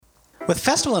With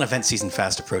festival and event season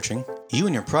fast approaching, you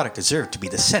and your product deserve to be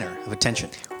the center of attention.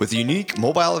 With a unique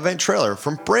mobile event trailer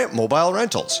from Brant Mobile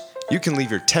Rentals, you can leave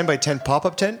your 10x10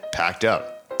 pop-up tent packed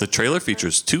up. The trailer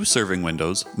features 2 serving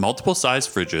windows, multiple size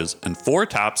fridges, and 4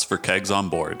 taps for kegs on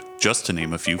board, just to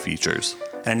name a few features.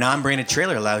 And a non-branded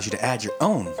trailer allows you to add your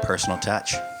own personal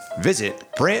touch. Visit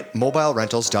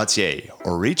brantmobilerentals.ca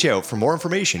or reach out for more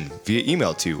information via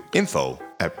email to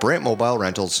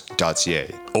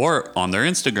info@brantmobilerentals.ca. Or on their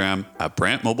Instagram at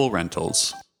Brant Mobile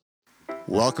Rentals.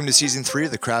 Welcome to Season 3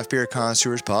 of the Craft Beer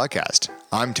Connoisseurs Podcast.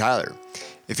 I'm Tyler.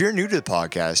 If you're new to the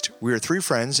podcast, we are 3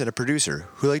 friends and a producer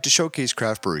who like to showcase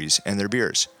craft breweries and their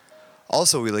beers.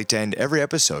 Also, we like to end every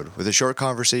episode with a short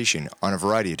conversation on a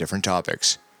variety of different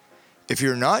topics. If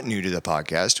you're not new to the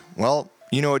podcast, well,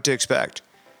 you know what to expect.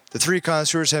 The 3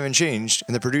 connoisseurs haven't changed,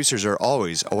 and the producers are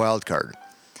always a wild card.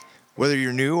 Whether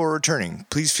you're new or returning,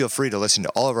 please feel free to listen to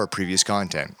all of our previous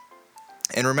content.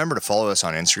 And remember to follow us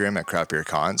on Instagram at Craft Beer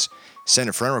Cons, send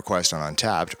a friend request on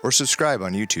Untapped, or subscribe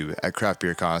on YouTube at Craft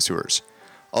Beer Connoisseurs.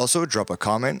 Also, drop a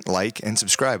comment, like, and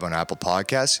subscribe on Apple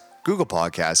Podcasts, Google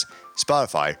Podcasts,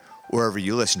 Spotify, wherever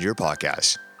you listen to your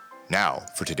podcasts. Now,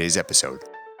 for today's episode.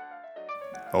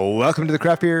 Welcome to the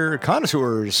Craft Beer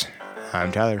Connoisseurs.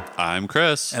 I'm Tyler. I'm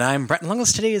Chris. And I'm Brett. Along with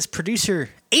us today is producer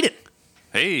Aiden.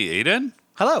 Hey, Aiden.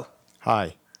 Hello.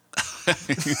 Hi.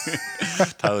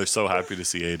 Tyler's so happy to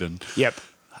see Aiden. Yep.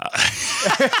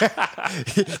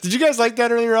 Did you guys like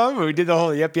that earlier on when we did the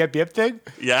whole yep thing?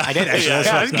 Yeah. I did actually. Yeah,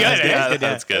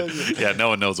 That's good. That's good. Yeah, no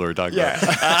one knows what we're talking Yeah.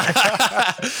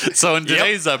 about. So in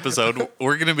today's episode,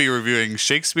 we're going to be reviewing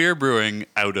Shakespeare Brewing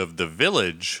out of the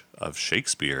village of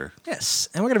Shakespeare. Yes.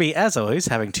 And we're going to be, as always,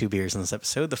 having 2 beers in this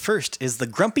episode. The first is the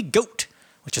Grumpy Goat,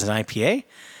 which is an IPA. And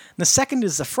the second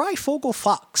is the Freifogel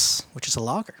Fox, which is a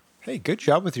lager. Hey, good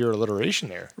job with your alliteration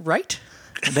there. Right?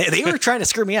 They were trying to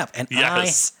screw me up, and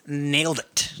Yes. I nailed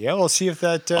it. Yeah, we'll see if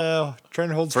that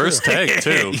trend holds First true. take,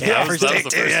 too. Yeah, that was first the take,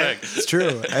 first too, yeah. take. It's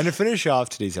true. And to finish off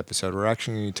today's episode, we're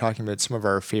actually talking about some of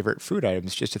our favorite food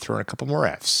items just to throw in a couple more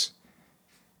Fs.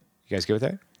 You guys good with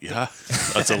that? Yeah,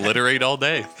 let's alliterate all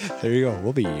day. There you go.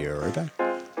 We'll be right back.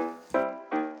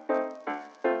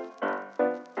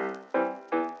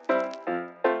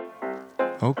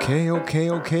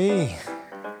 Okay.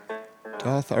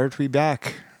 Doth art we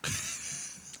back?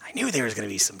 I knew there was going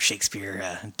to be some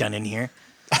Shakespeare done in here.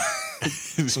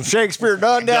 Some Shakespeare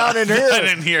done down in here. Down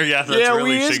in here, yeah, that's really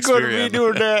we is going to be Shakespearean.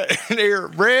 doing that in here,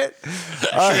 Brett.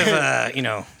 I should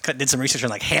have, did some research on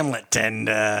like Hamlet and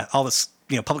all this,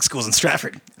 public schools in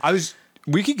Stratford.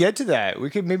 We could get to that.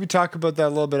 We could maybe talk about that a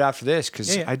little bit after this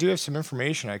because Yeah. I do have some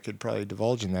information I could probably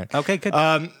divulge in that. Okay, good.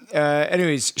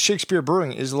 Anyways, Shakespeare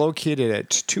Brewing is located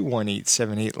at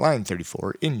 21878 Line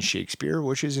 34 in Shakespeare,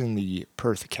 which is in the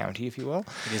Perth County, if you will.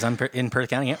 It is in Perth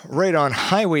County, yeah. Right on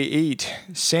Highway 8,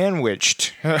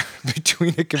 sandwiched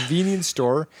between a convenience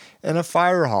store and a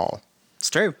fire hall. It's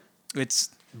true.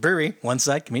 It's brewery, one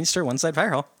side, convenience store, one side,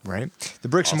 fire hall. Right. The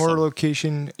bricks and mortar Awesome.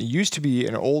 location used to be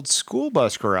an old school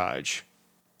bus garage.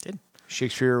 Did.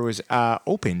 Shakespeare was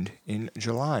opened in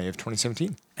July of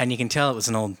 2017. And you can tell it was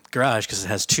an old garage because it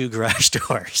has 2 garage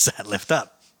doors that lift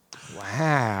up.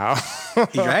 Wow.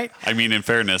 You right? I mean, in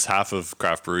fairness, half of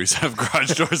craft breweries have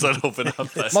garage doors that open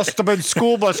up. Must have been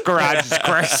school bus garages,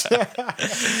 Chris.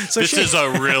 This is a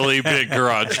really big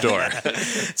garage door.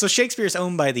 So Shakespeare is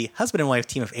owned by the husband and wife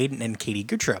team of Aiden and Katie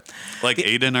Gutra. Like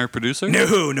Aiden, our producer?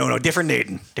 No, different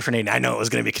Aiden. Different Aiden. I know it was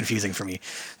going to be confusing for me,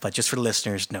 but just for the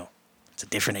listeners, no, it's a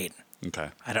different Aiden. Okay.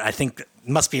 I think there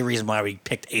must be a reason why we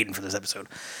picked Aiden for this episode.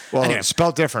 Well, Anyway, it's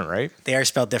spelled different, right? they are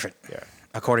spelled different,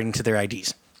 according to their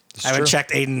IDs. I haven't true.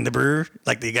 checked Aiden the brewer,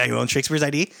 like the guy who owns Shakespeare's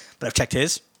ID, but I've checked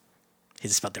his.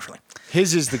 His is spelled differently.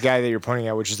 His is the guy that you're pointing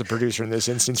at, which is the producer in this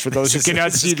instance, for those who This is-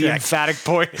 cannot this see is the correct. emphatic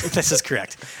point. This is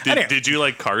correct. Anyway, Did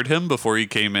you card him before you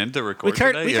came in to record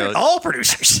today? we Yeah. card all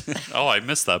producers. Oh, I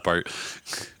missed that part.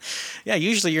 Yeah,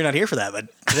 usually you're not here for that, but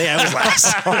today I was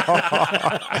last.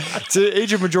 It's an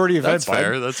age of majority event, That's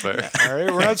fair. That's fair. All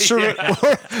right, we're not serving.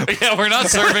 Yeah, we're not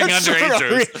serving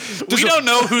underagers. We don't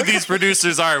know who these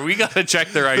producers are. We got to check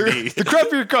their ID. The craft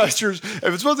beer customers, if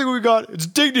it's one thing we got, it's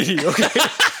dignity, okay?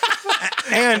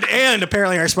 and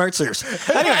apparently our smart serves.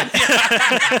 Anyway,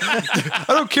 I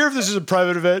don't care if this is a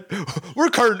private event. We're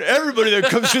carding everybody that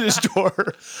comes through this door.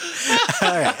 all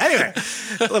right. Anyway,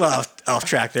 a little off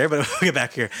track there, but we'll get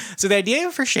back here. So the idea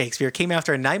for Shakespeare came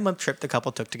after a 9-month trip the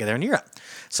couple took together in Europe.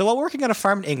 So while working on a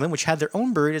farm in England, which had their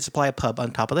own brewery to supply a pub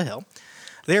on top of the hill,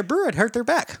 their brewer had hurt their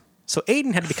back. So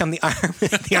Aiden had to become the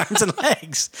arms and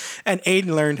legs, and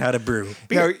Aiden learned how to brew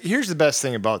beer. Now, here's the best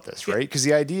thing about this, right? Because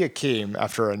the idea came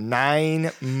after a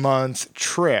 9-month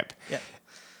trip. Yeah.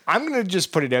 I'm going to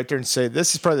just put it out there and say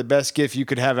this is probably the best gift you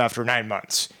could have after 9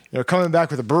 months. Coming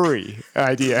back with a brewery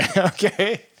idea,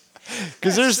 okay?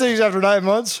 Because there's things after 9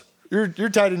 months, you're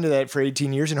tied into that for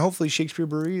 18 years, and hopefully Shakespeare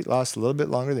Brewery lasts a little bit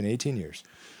longer than 18 years.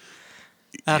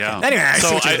 Okay. Yeah. Anyway,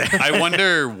 So I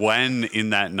wonder when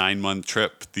in that 9-month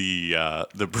trip the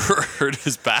brewer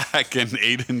is back and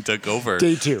Aiden took over.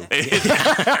 Day 2.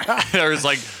 There was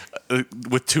like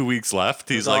with 2 weeks left.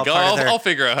 He's like, I'll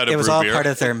figure out how to brew beer. It was all part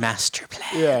of their master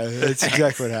plan. Yeah, that's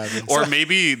exactly what happened. Or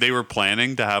maybe they were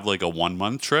planning to have like a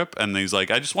 1-month trip, and he's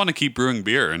like, I just want to keep brewing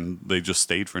beer, and they just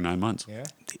stayed for 9 months. Yeah.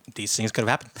 These things could have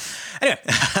happened.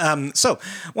 Anyway, so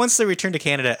once they returned to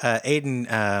Canada,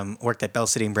 Aiden worked at Bell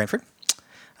City in Brantford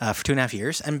for 2.5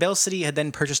 years, and Bell City had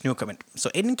then purchased new equipment. So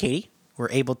Aiden and Katie were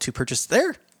able to purchase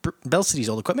their Bell City's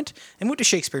old equipment and moved to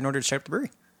Shakespeare in order to start up the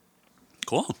brewery.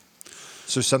 Cool.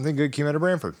 So something good came out of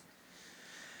Brantford.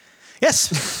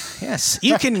 Yes, yes.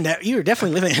 You're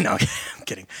definitely living. No, I'm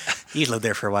kidding. You lived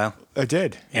there for a while. I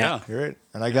did. Yeah. You're right.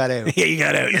 And I got out. Yeah, you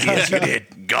got out. Yes, you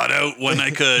did. Got out when I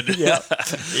could.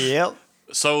 Yep.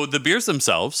 So the beers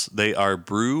themselves, they are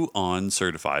Brew On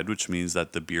certified, which means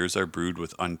that the beers are brewed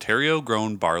with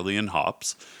Ontario-grown barley and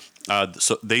hops.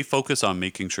 So they focus on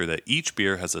making sure that each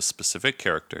beer has a specific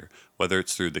character, whether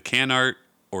it's through the can art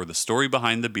or the story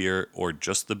behind the beer or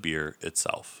just the beer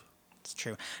itself. It's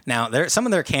true. Now, some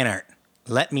of their can art,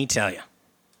 let me tell you,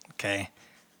 okay,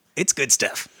 it's good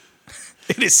stuff.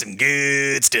 It is some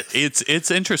good stuff. It's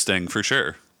interesting for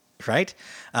sure. Right?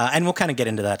 And we'll kind of get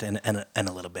into that in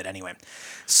a little bit anyway.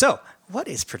 So, what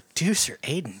is producer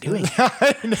Aiden doing?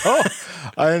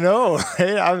 I know.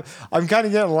 Hey, I'm kind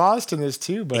of getting lost in this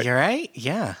too, but You're right.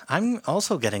 Yeah, I'm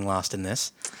also getting lost in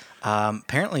this.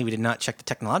 Apparently, we did not check the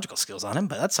technological skills on him,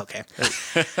 but that's okay.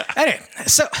 Anyway,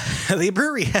 so the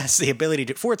brewery has the ability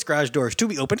for its garage doors to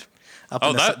be opened.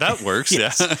 That works,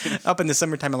 yes, yeah. up in the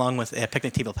summertime, along with a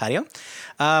picnic table patio.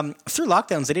 Through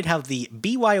lockdowns, they did have the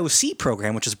BYOC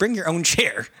program, which is bring your own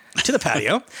chair to the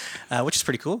patio, which is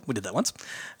pretty cool. We did that once,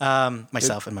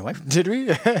 myself and my wife. did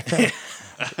we?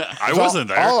 I wasn't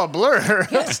there. All a blur.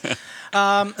 Yes.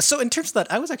 So in terms of that,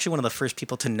 I was actually one of the first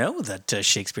people to know that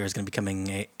Shakespeare is going to be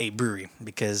becoming a brewery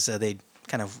because they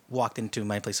kind of walked into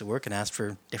my place of work and asked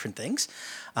for different things.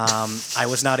 I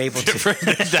was not able to.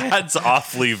 That's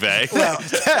awfully vague. Well,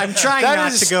 I'm trying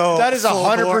not to go. That is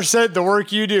 100% the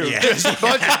work you do. Yeah. There's a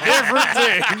bunch of different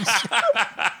things.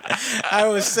 I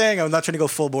was saying I'm not trying to go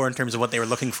full bore in terms of what they were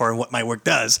looking for and what my work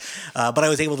does, but I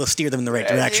was able to steer them in the right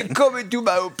direction. Come into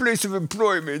my place of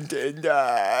employment and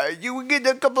you will get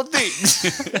a couple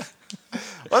things.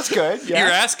 That's good. Yeah.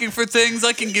 You're asking for things,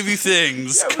 I can give you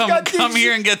things. Yeah, Come things.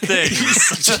 here and get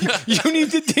things. You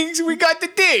need the things, we got the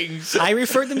things. I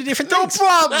referred them to different No things.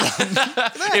 problem.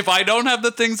 If I don't have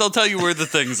the things, I'll tell you where the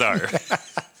things are.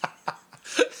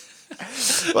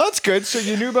 Well, that's good. So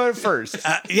you knew about it first.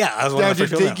 Yeah, I was one Now, of the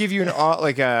did first they people. give you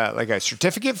like a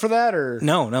certificate for that, or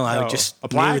No, I No. just A knew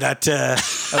plaque? that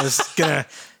I was gonna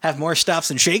have more stops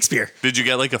than Shakespeare. Did you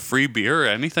get like a free beer or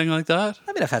anything like that?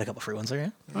 I mean, I've had a couple free ones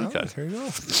there. Yeah. Okay. There you go.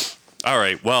 All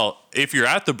right. Well, if you're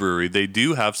at the brewery, they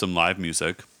do have some live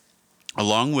music,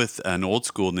 along with an old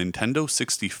school Nintendo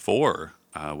 64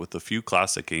 with a few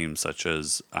classic games such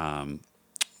as,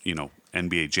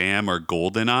 NBA Jam or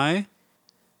GoldenEye.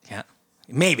 Yeah,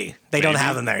 maybe they don't Maybe.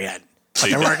 have them there yet,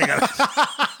 but they're working on it.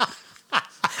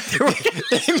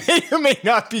 They may or may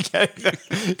not be getting them.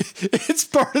 It's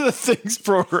part of the things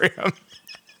program.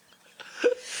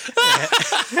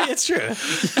 It's true.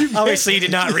 Obviously, you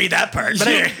did not read that part, but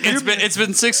anyway. It's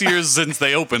been 6 years since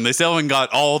they opened. They still haven't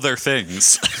got all their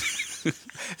things.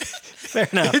 Fair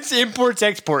enough. It's imports,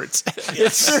 exports.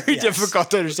 It's very yes.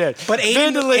 difficult to understand. But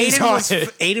Vandalism's on it.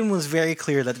 Aiden was very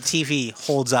clear that the TV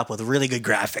holds up with really good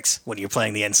graphics when you're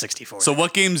playing the N64. So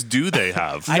what games do they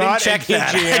have? I didn't Not check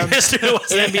that. NBA Jam. I just knew it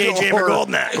was NBA Jam or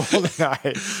GoldenEye.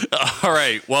 GoldenEye. All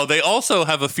right. Well, they also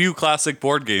have a few classic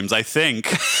board games, I think.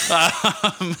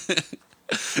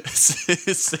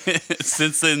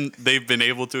 Since then, they've been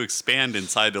able to expand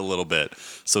inside a little bit.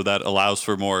 So that allows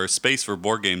for more space for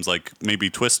board games like maybe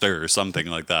Twister or something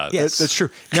like that. Yes. That's true.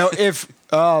 Now, if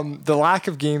the lack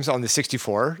of games on the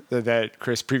 64 that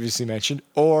Chris previously mentioned,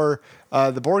 or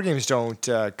the board games don't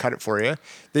cut it for you,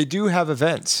 they do have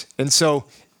events. And so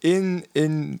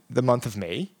in the month of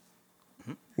May,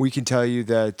 we can tell you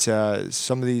that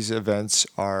some of these events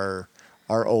are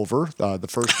over. The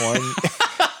first one...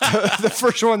 The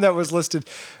first one that was listed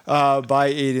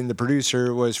by Aiden, the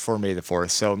producer, was for May the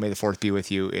 4th. So May the 4th be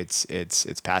with you. It's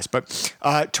past. But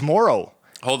tomorrow.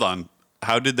 Hold on.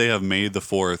 how did they have May the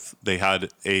 4th? They had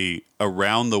a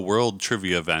around the world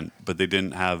trivia event, but they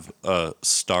didn't have a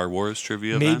Star Wars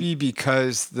trivia event. Maybe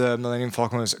because the Millennium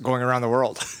Falcon was going around the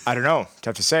world. I don't know.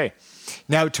 Tough to say.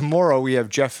 Now, tomorrow we have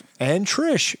Jeff and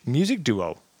Trish music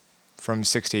duo from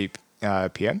 6 to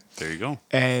 8 p.m. There you go.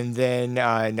 And then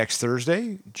next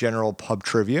Thursday, general pub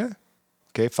trivia.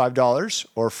 Okay, $5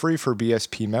 or free for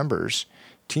BSP members.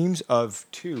 Teams of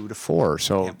 2 to 4.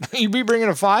 So you be bringing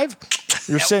a 5?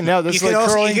 You're saying now this is like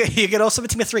curling. You could also have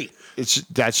a team of 3.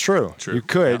 That's true. You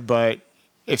could, but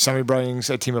if somebody brings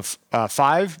a team of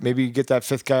 5, maybe you get that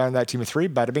 5th guy on that team of 3.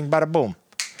 Bada bing, bada boom.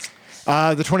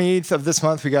 The 28th of this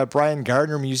month, we got Brian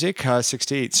Gardner music, 6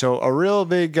 to 8. So a real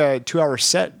big 2-hour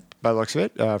set by the looks of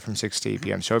it from 6 to 8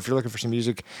 p.m. So if you're looking for some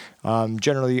music,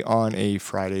 generally on a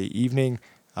Friday evening,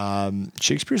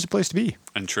 Shakespeare's the place to be.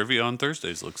 And trivia on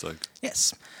Thursdays, looks like.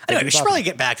 Yes. Anyway, we should probably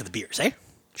get back to the beers, eh?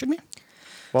 Shouldn't we?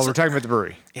 Well, we're talking about the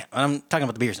brewery. Yeah, I'm talking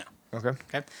about the beers now.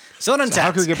 Okay. So on Untapped.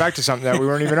 How can we get back to something that we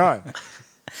weren't even on?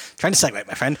 Trying to segue,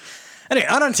 my friend. Anyway,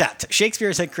 on Untapped, Shakespeare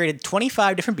has created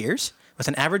 25 different beers with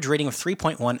an average rating of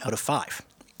 3.1 out of 5.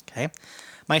 Okay.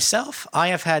 Myself, I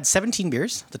have had 17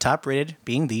 beers, the top rated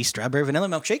being the Strawberry Vanilla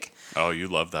Milkshake. Oh, you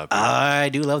love that beer. I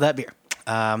do love that beer.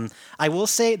 I will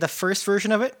say the first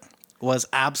version of it was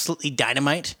absolutely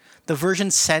dynamite. The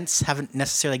versions since haven't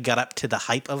necessarily got up to the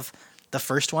hype of the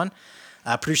first one.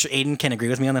 Producer Aiden can agree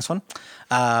with me on this one.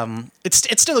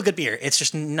 It's still a good beer. It's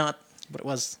just not what it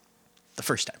was the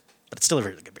first time, but it's still a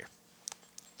really good beer.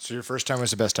 So your first time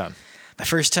was the best time? My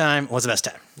first time was the best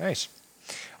time. Nice.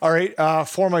 All right.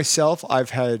 For myself, I've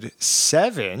had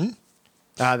 7.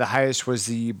 The highest was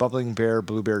the Bubbling Bear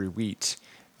Blueberry Wheat,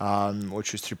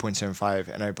 which was 3.75.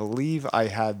 And I believe I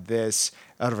had this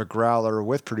out of a growler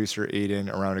with producer Aiden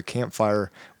around a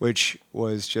campfire, which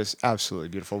was just absolutely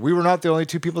beautiful. We were not the only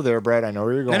 2 people there, Brad. I know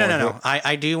where you're going. No.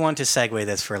 I do want to segue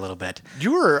this for a little bit.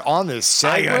 You were on this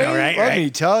segue. I know, right? Let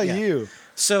me tell you.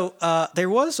 So there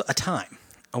was a time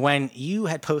when you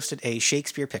had posted a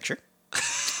Shakespeare picture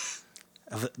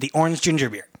of the orange ginger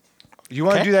beer. You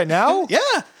want to do that now? Yeah.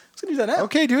 Let's do that now.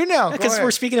 Okay, do it now. Because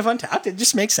we're speaking of Untapped. It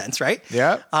just makes sense, right?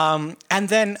 Yeah. And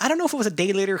then, I don't know if it was a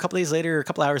day later, a couple days later, or a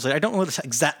couple hours later. I don't know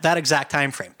that exact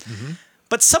time frame. Mm-hmm.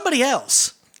 But somebody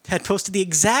else had posted the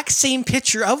exact same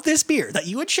picture of this beer that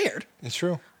you had shared. It's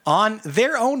true. On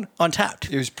their own Untapped.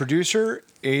 It was producer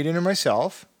Aiden and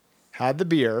myself had the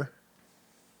beer.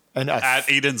 And at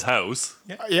Aiden's house.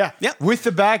 Yeah. With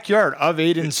the backyard of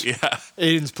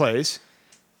Aiden's place.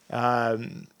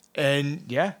 And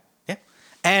yeah.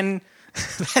 And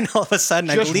then all of a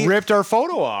sudden, I believe... ripped our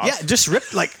photo off. Yeah, just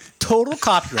ripped, like, total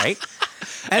copyright.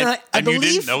 And I believe... you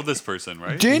didn't know this person,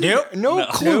 right? No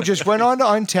clue. Just went on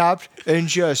to Untapped and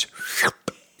just...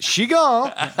 She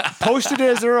gone. Posted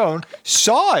it as their own.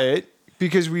 Saw it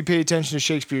because we pay attention to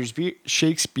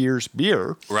Shakespeare's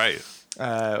beer. Right.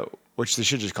 Which they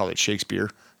should just call it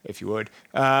Shakespeare, if you would.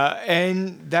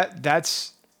 And that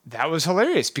was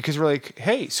hilarious because we're like,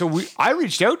 hey, so I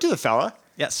reached out to the fella.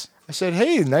 Yes. I said,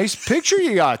 hey, nice picture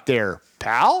you got there,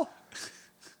 pal.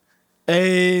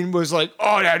 And was like,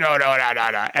 oh,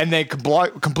 no. And then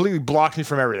completely blocked me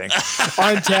from everything.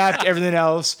 Untapped, everything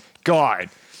else, gone.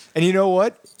 And you know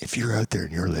what? If you're out there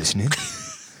and you're listening,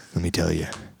 let me tell you,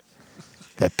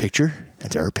 that picture,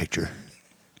 that's our picture.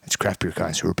 That's Craft Beer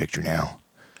Connoisseur picture now.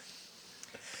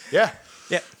 Yeah.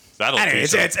 Anyway,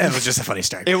 it was just a funny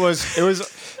story. It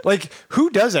was like,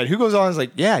 who does that? Who goes on and is like,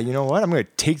 yeah, you know what? I'm going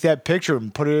to take that picture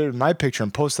and put it in my picture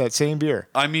and post that same beer.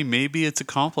 I mean, maybe it's a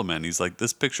compliment. He's like,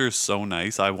 this picture is so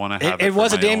nice. I want to have it. It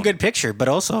was a damn good picture, but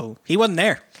also he wasn't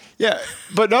there. Yeah,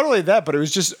 but not only that, but it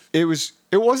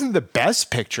wasn't the best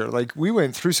picture. Like, we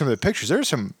went through some of the pictures. There were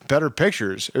some better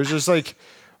pictures. It was just like,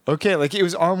 okay, like it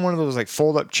was on one of those like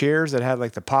fold up chairs that had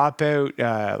like the pop out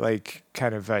like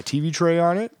kind of TV tray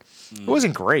on it. It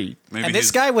wasn't great. Maybe and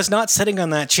this guy was not sitting on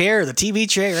that chair, the TV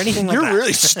chair, or anything like that. You're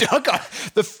really stuck on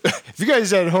if you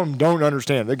guys at home don't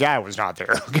understand, the guy was not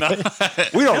there. Okay?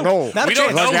 We don't know. We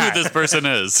don't know who this person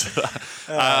is.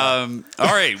 All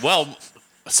right. Well,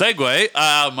 segue.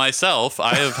 Myself,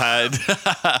 I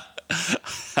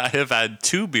have had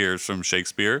 2 beers from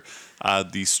Shakespeare.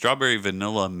 The Strawberry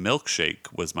Vanilla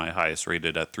Milkshake was my highest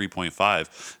rated at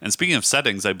 3.5. And speaking of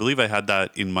settings, I believe I had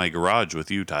that in my garage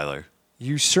with you, Tyler.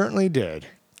 You certainly did.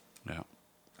 Yeah.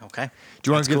 Okay.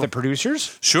 Do you want to get the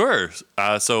producers? Sure.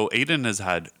 So Aiden has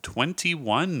had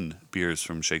 21 beers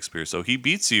from Shakespeare. So he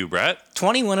beats you, Brett.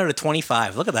 21 out of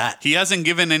 25. Look at that. He hasn't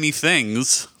given any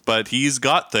things, but he's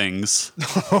got things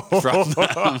from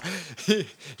them.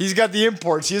 He's got the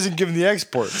imports. He hasn't given the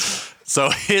exports. So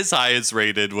his highest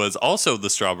rated was also the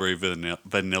Strawberry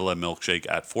Vanilla Milkshake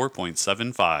at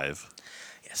 4.75.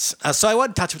 Yes. So I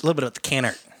want to touch a little bit about the can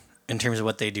art in terms of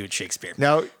what they do at Shakespeare.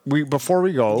 Now, before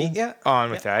we go Yeah. on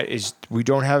with that, is we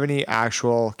don't have any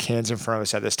actual cans in front of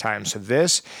us at this time. So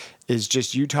this is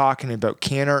just you talking about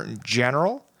can art in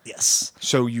general. Yes.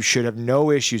 So you should have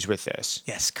no issues with this.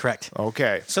 Yes, correct.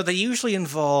 Okay. So they usually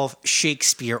involve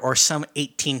Shakespeare or some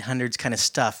 1800s kind of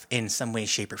stuff in some way,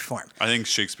 shape, or form. I think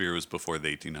Shakespeare was before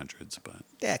the 1800s, but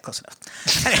Yeah, close enough.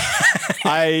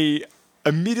 I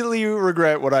immediately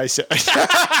regret what I said.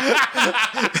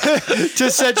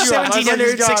 Just set you up.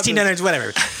 1700s, 1600s,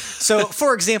 whatever. So,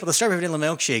 for example, the Strawberry Vanilla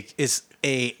Milkshake is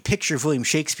a picture of William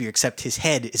Shakespeare, except his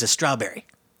head is a strawberry.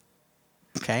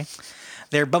 Okay?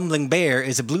 Their bumbling bear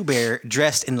is a blue bear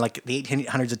dressed in like the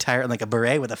 1800s attire and like a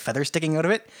beret with a feather sticking out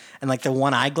of it. And like the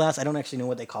one eyeglass, I don't actually know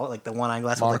what they call it, like the one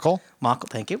eyeglass. Monocle? Monocle,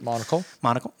 thank you. Monocle.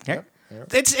 Yeah.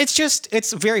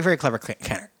 It's very, very clever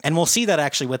canner. And we'll see that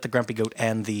actually with the Grumpy Goat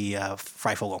and the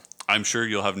Fryfogle. I'm sure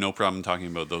you'll have no problem talking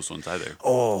about those ones either.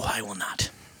 Oh, I will not.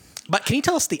 But can you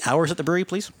tell us the hours at the brewery,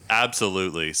 please?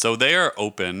 Absolutely. So they are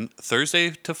open Thursday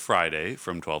to Friday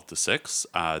from 12 to 6.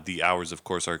 The hours, of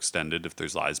course, are extended if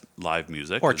there's live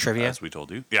music. Or trivia. As we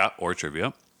told you. Yeah, or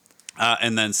trivia.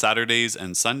 And then Saturdays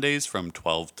and Sundays from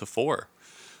 12 to 4.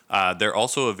 They're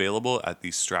also available at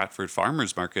the Stratford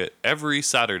Farmers Market every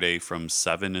Saturday from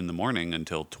 7 in the morning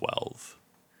until 12.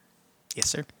 Yes,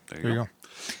 sir. There you go.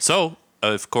 So,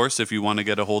 of course, if you want to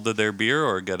get a hold of their beer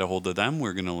or get a hold of them,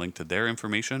 we're going to link to their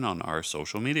information on our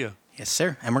social media. Yes,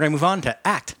 sir. And we're going to move on to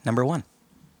act number 1.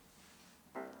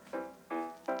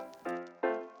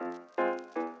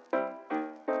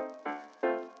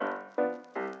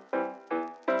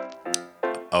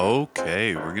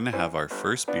 Okay, we're going to have our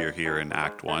first beer here in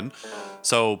Act 1.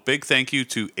 So, big thank you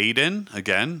to Aiden,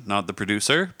 again, not the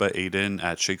producer, but Aiden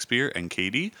at Shakespeare and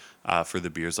Katie for the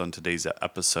beers on today's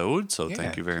episode. So,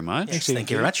 thank you very much. Yes,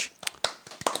 thank you very much.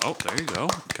 Oh, there you go.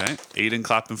 Okay. Aiden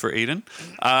clapping for Aiden.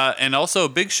 And also, a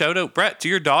big shout out, Brett, to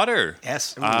your daughter.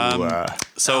 Yes.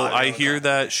 So, I hear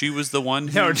that she was the one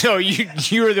who... No,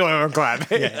 you were the one who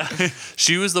clapping.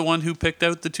 She was the one who picked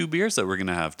out the 2 beers that we're going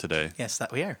to have today. Yes,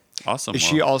 that we are. Awesome. Is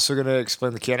she also going to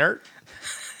explain the can art?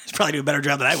 She's probably do a better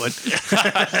job than I would.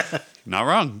 Not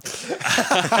wrong.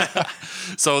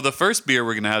 So the first beer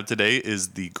we're going to have today is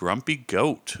the Grumpy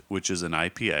Goat, which is an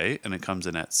IPA, and it comes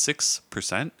in at 6%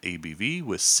 ABV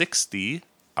with 60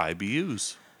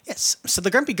 IBUs. Yes. So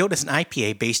the Grumpy Goat is an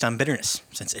IPA based on bitterness,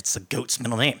 since it's the goat's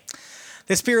middle name.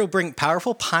 This beer will bring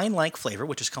powerful pine-like flavor,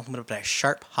 which is complemented by a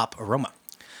sharp hop aroma.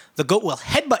 The goat will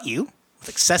headbutt you with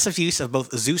excessive use of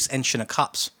both Zeus and Chinook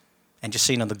hops. And just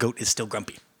so you know, the goat is still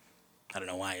grumpy. I don't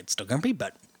know why it's still grumpy,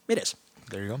 but it is.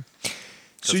 There you go.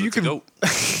 So you can go.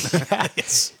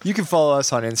 Yes. You can follow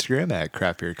us on Instagram at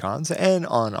Craft Beer Cons and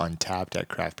on Untapped at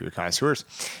Craft Beer Connoisseurs.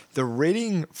 The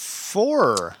rating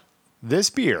for this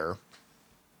beer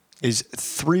is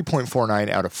 3.49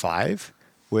 out of 5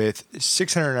 with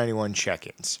 691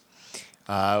 check-ins.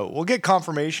 We'll get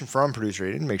confirmation from producer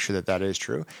Aiden, make sure that is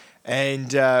true. And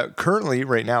currently,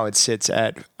 right now, it sits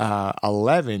at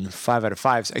 11 5 out of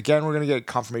 5s. Again, we're going to get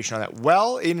confirmation on that.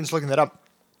 Well, Aiden's looking that up.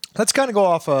 Let's kind of go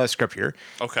off script here.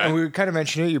 Okay. And we kind of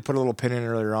mentioned it. You put a little pin in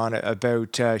earlier on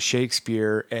about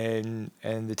Shakespeare and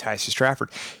the ties to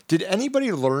Stratford. Did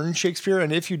anybody learn Shakespeare?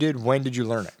 And if you did, when did you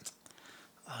learn it?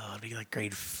 It'd be like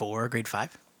grade 4, grade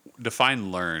 5.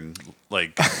 Define learn.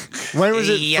 Like, When was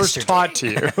it Yesterday. first taught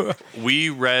to you? we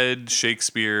read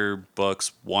Shakespeare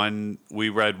books. We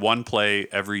read one play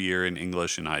every year in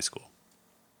English in high school.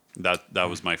 That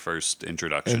was my first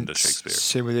introduction to Shakespeare.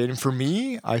 Same with Aiden. For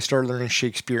me, I started learning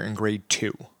Shakespeare in grade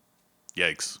 2.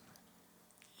 Yikes.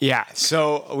 Yeah,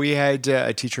 so we had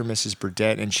a teacher, Mrs.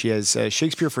 Burdett, and she has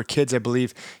Shakespeare for Kids, I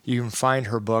believe. You can find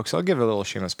her books. I'll give it a little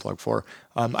shameless plug for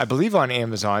her. I believe on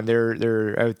Amazon.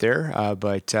 They're out there.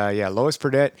 But Lois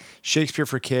Burdett, Shakespeare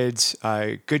for Kids,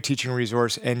 good teaching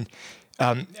resource. And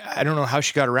I don't know how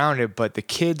she got around it, but the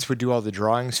kids would do all the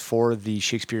drawings for the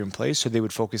Shakespearean plays, so they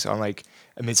would focus on like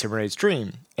A Midsummer Night's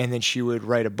Dream. And then she would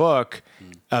write a book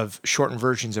of shortened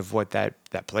versions of what that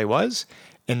play was.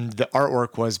 And the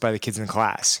artwork was by the kids in the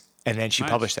class. And then she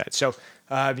published that. So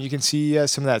you can see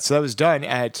some of that. So that was done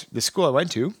at the school I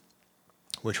went to,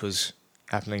 which was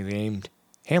happening named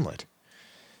Hamlet.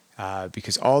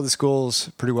 Because all the schools,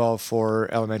 pretty well for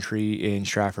elementary in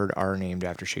Stratford, are named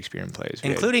after Shakespearean plays.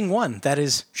 Including one that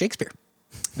is Shakespeare.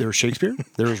 There was Shakespeare.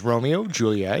 There was Romeo,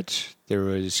 Juliet. There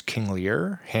was King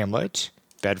Lear, Hamlet,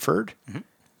 Bedford. Mm-hmm.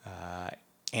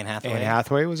 Anne Hathaway. Anne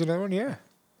Hathaway was another one, yeah.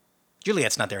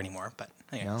 Juliet's not there anymore, but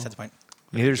anyway, that's the point.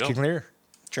 Neither is King Lear.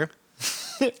 True.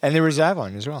 And there was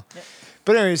Avon as well. Yeah.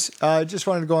 But anyways, just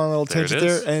wanted to go on a little There it tangent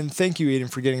there. is. And thank you,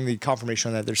 Aiden, for getting the confirmation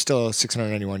on that. There's still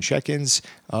 691 check-ins,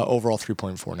 overall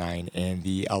 3.49, and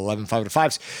the 11 5 to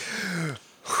 5s.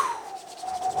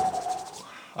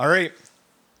 All right.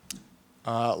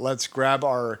 Let's grab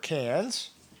our cans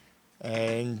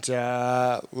and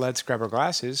let's grab our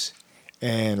glasses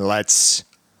and let's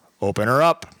open her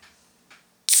up.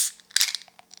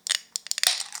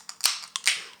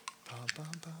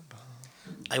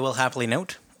 I will happily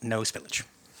note, no spillage.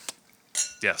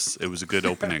 Yes, it was a good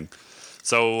opening.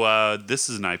 So this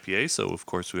is an IPA, so of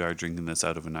course we are drinking this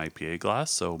out of an IPA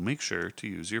glass, so make sure to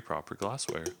use your proper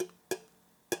glassware.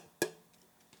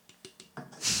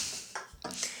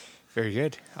 Very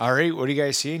good. All right, what are you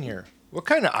guys seeing here? What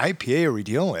kind of IPA are we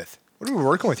dealing with? What are we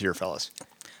working with here, fellas?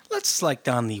 Let's like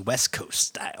on the West Coast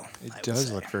style. It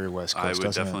does look very West Coast, I would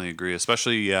doesn't definitely agree,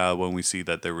 especially when we see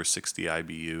that there were 60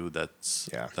 IBU.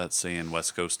 That's saying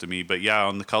West Coast to me. But yeah,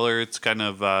 on the color, it's kind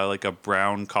of like a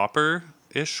brown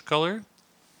copper-ish color.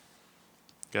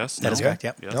 Yes, That is correct,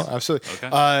 yep. Yes. No, absolutely.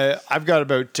 Okay. I've got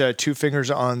about 2 fingers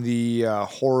on the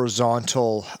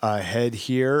horizontal head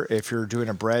here. If you're doing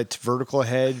a Brett vertical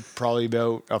head, probably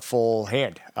about a full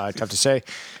hand. Tough to say.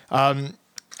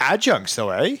 Adjuncts,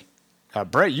 though, eh?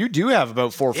 Brett, you do have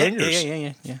about 4 fingers.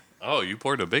 Yeah. Oh, you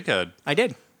poured a big head. I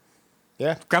did.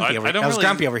 Yeah. Grumpy I over here. don't I was really-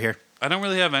 grumpy over here. I don't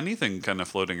really have anything kind of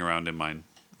floating around in mine.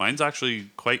 Mine's actually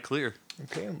quite clear.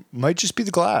 Okay. Might just be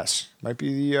the glass. Might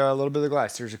be the little bit of the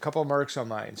glass. There's a couple of marks on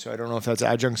mine, so I don't know if that's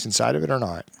adjuncts inside of it or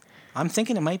not. I'm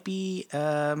thinking it might be,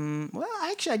 well,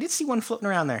 actually, I did see one floating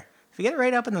around there. If you get it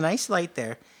right up in the nice light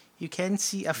there, you can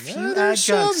see a few there's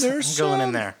adjuncts some, going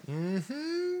in there.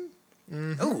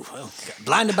 Oh, well, got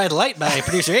blinded by the light by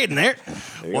producer Aiden there.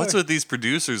 What's with these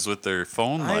producers with their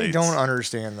phone lights? I don't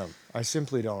understand them. I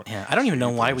simply don't. Yeah, I don't even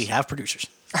know why we have producers.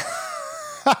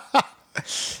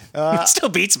 It still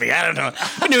beats me. I don't know.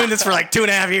 I've been doing this for like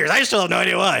 2.5 years. I still have no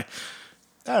idea why.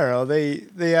 I don't know.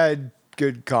 They had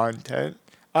good content.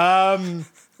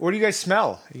 What do you guys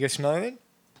smell? You guys smell anything?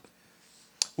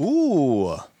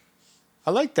 Ooh,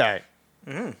 I like that.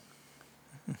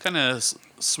 Kind of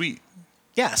sweet.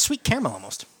 Yeah, sweet caramel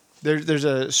almost. There's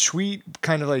a sweet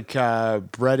kind of like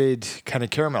breaded kind of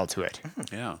caramel to it.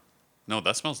 Yeah. No,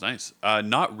 that smells nice.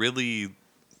 Not really,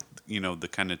 the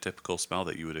kind of typical smell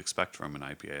that you would expect from an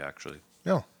IPA, actually.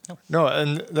 No,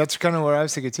 and that's kind of what I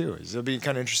was thinking too. Is it'll be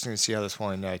kind of interesting to see how this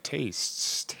one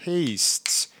tastes.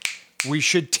 We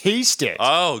should taste it.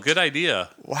 Oh, good idea.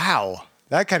 Wow,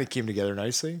 that kind of came together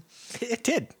nicely. It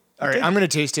did. All right, I'm gonna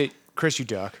taste it. Chris, you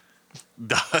talk.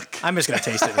 Duck. I'm just going to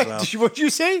taste it as well. What'd you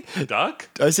say? Duck?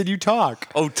 I said you talk.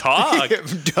 Oh, talk.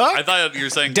 Duck? I thought you were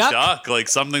saying Duck. duck, like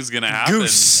something's going to happen.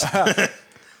 Goose.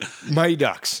 Mighty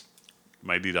Ducks.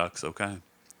 Mighty Ducks, okay.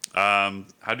 How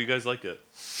do you guys like it?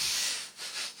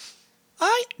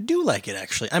 I do like it,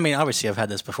 actually. I mean, obviously, I've had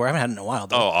this before. I haven't had it in a while,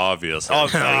 though. Oh, obviously.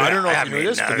 I don't know if you knew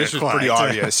this, but this was pretty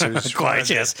obvious. It was Quite,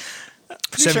 yes.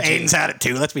 Producer 17. Aiden's had it,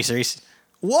 too. Let's be serious.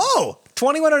 Whoa!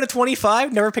 21 out of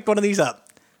 25. Never picked one of these up.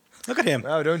 Look at him.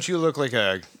 Oh, don't you look like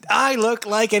a I look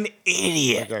like an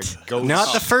idiot. Like a ghost.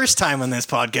 Not the first time on this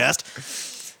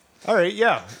podcast. All right,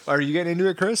 yeah. Are you getting into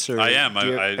it, Chris? Or I am. have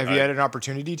you I- had an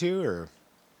opportunity to, or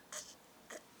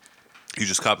You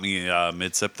just caught me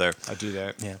mid-sip there. I do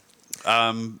that? Yeah.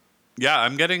 Yeah,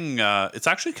 I'm getting... it's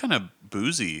actually kind of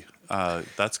boozy.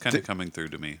 That's kind of coming through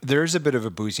to me. There's a bit of a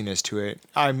booziness to it.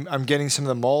 I'm getting some of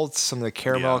the malts, some of the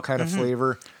caramel Yeah. kind of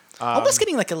flavor. Almost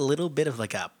getting like a little bit of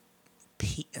like a...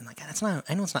 And like it's not.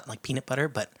 I know it's not like peanut butter,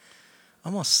 but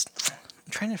almost. I'm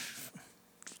trying to.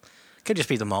 Could just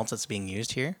be the malt that's being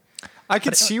used here. I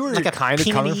could see where like you're kind of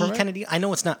coming from. Kind of deal. I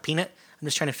know it's not peanut. I'm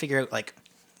just trying to figure out like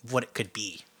what it could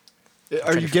be.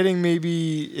 Are you getting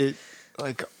maybe it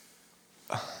like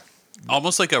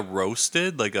Almost like a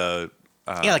roasted, like a...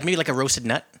 Yeah, like maybe like a roasted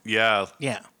nut. Yeah,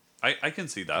 Yeah. I can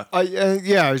see that.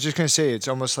 yeah, I was just gonna say it's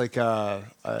almost like a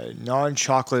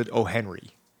non-chocolate O.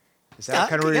 Henry. Is that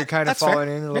kind of where yeah, you're kind of that's fair. falling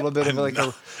in a little bit of like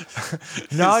a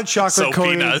non-chocolate So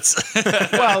coated? peanuts.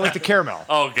 Well, with the caramel.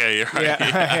 Okay, you're right.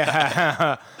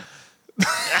 Yeah,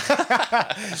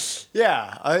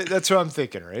 yeah. That's what I'm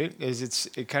thinking. Right?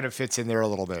 It kind of fits in there a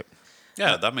little bit.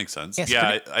 Yeah, that makes sense. Yes,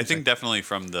 Yeah, I think definitely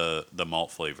from the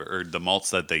malt flavor or the malts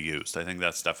that they used. I think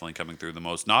that's definitely coming through the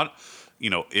most. Not,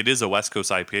 it is a West Coast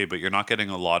IPA, but you're not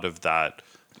getting a lot of that,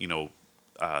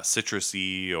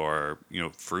 citrusy or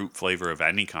fruit flavor of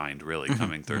any kind really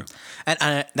coming through.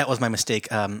 And that was my mistake.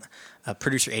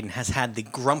 Producer Aiden has had the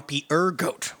Grumpy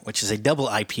Goat, which is a double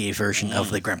IPA version of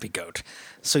the Grumpy Goat.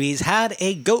 So he's had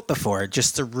a goat before,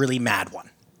 just the really mad one.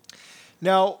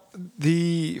 Now,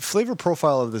 the flavor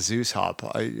profile of the Zeus hop,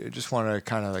 I just want to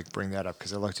kind of like bring that up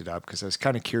because I looked it up because I was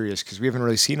kind of curious because we haven't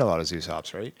really seen a lot of Zeus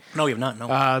hops, right? No, we have not. No.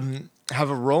 Have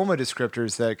aroma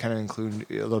descriptors that kind of include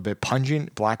a little bit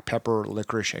pungent, black pepper,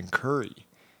 licorice, and curry.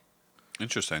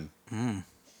 Interesting.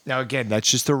 Now, again, that's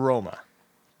just aroma,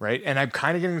 right? And I'm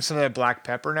kind of getting some of that black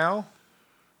pepper now,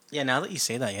 yeah, now that you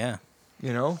say that, yeah.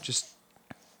 you know, just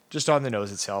on the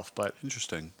nose itself. But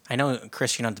Interesting. I know,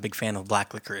 Chris, you're not a big fan of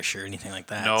black licorice or anything like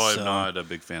that. No, I'm so- not a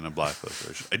big fan of black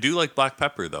licorice. I do like black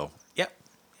pepper, though. Yep.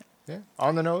 yeah,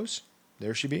 on the nose,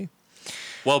 there she be.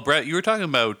 Well, Brett, you were talking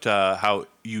about how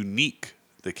unique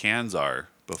the cans are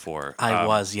before. I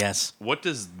was, yes. What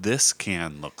does this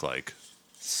can look like?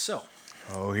 So,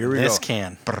 Oh, here we this go.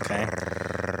 can.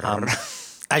 Okay.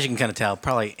 As you can kind of tell,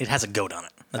 probably it has a goat on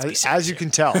it. Let's be serious As you can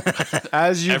tell,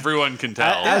 as you Everyone can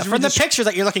tell. As we from the just- picture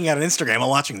that you're looking at on Instagram while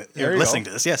watching it, There you're you listening go.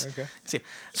 to this. Yes. Okay. See,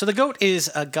 so the goat is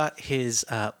got his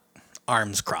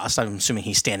arms crossed. I'm assuming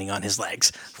he's standing on his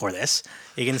legs for this.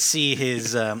 You can see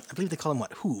his. I believe they call them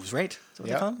what, hooves, right? Is that what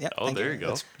Yeah. they call them? Yeah. Oh, thank there you. you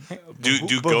go.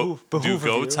 Behoo- Do behoof of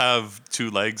goats you. have 2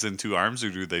 legs and 2 arms, or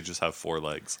do they just have 4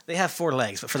 legs? They have 4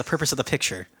 legs, but for the purpose of the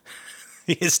picture,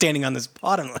 he is standing on his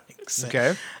bottom legs.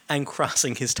 Okay. And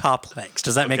crossing his top legs.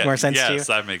 Does that make Okay, more sense to you? Yes,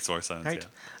 that makes more sense. Right.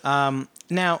 Yeah.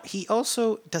 Now he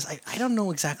also does. I don't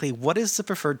know exactly what is the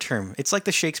preferred term. It's like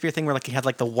the Shakespeare thing where like you have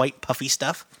like the white puffy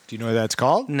stuff. Do you know what that's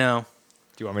called? No.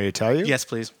 Do you want me to tell you? Yes,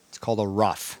 please. It's called a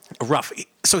ruff. A ruff.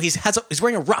 So he's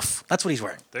wearing a ruff. That's what he's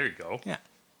wearing. There you go. Yeah.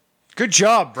 Good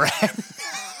job, Brad.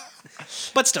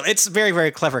 But still, it's very,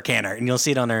 very clever can art, and you'll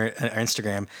see it on our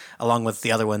Instagram along with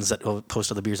the other ones that will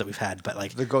post of the beers that we've had. But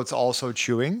like The goat's also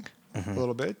chewing a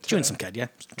little bit. chewing some cud, yeah,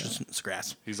 just some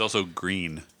grass. He's also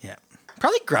green. Yeah.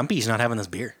 Probably grumpy he's not having this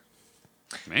beer.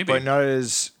 Maybe. But not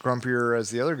as grumpier as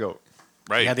the other goat.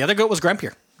 right. Yeah, the other goat was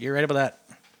grumpier. You're right about that.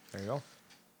 There you go.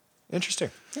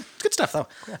 Interesting. Yeah, it's good stuff though.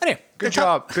 Anyway, Good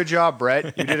job. Good job,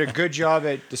 Brett. You did a good job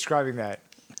at describing that.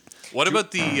 What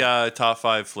about the top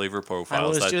 5 flavor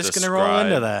profiles? I was that just gonna roll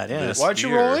into describe that, yeah. this Why don't you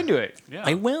beer? roll into it? Yeah.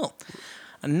 I will.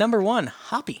 Number 1,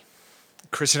 hoppy.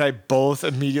 Chris and I both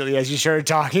immediately, as you started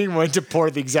talking, went to pour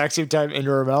at the exact same time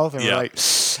into our mouth. And Yeah. we're like,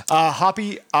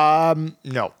 hoppy,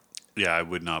 no. Yeah, I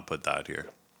would not put that here.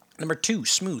 Number 2,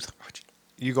 smooth.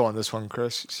 You go on this one,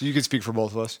 Chris. So you can speak for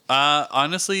both of us.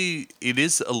 Honestly, it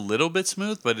is a little bit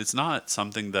smooth, but it's not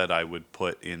something that I would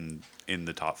put in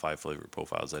the top 5 flavor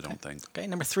profiles, I don't think. Okay,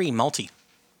 number 3, malty.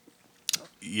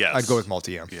 Yes. I'd go with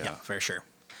multi, yeah. Yeah. Yeah, for sure.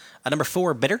 Number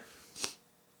 4, bitter.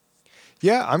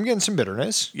 Yeah, I'm getting some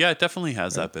bitterness. Yeah, it definitely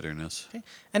has that bitterness. Okay.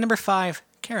 And number 5,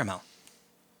 caramel.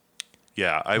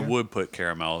 Yeah, I would put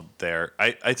caramel there.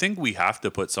 I think we have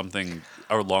to put something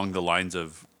along the lines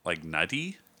of like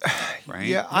nutty, right?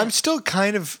 Yeah, I'm still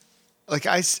kind of, like,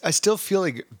 I still feel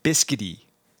like biscuity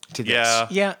to this. Yeah.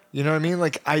 Yeah. You know what I mean?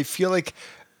 Like, I feel like,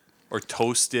 Or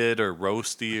toasted or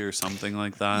roasty or something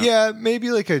like that. yeah, maybe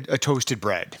like a toasted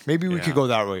bread. Maybe we Yeah. could go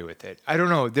that way with it. I don't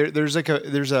know. There's a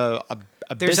There's a,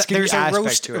 biscuity there's a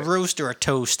aspect to it. roast or a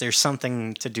toast. There's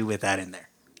something to do with that in there.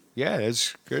 Yeah,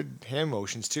 there's good hand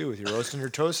motions too with your roast and your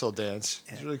toast little dance.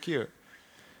 It's really cute.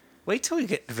 Wait till we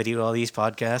get video of all these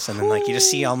podcasts and then like you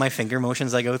just see all my finger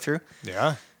motions I go through.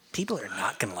 Yeah. People are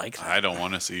not gonna like that. I don't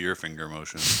want to see your finger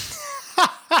motion.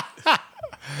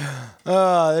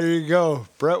 There you go.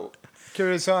 Brett,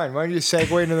 carry us on. Why don't you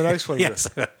segue into the next one? Yes.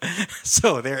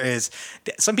 So there is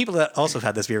some people that also have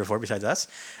had this beer before besides us,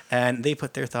 and they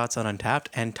put their thoughts on Untapped.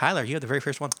 And Tyler, you have the very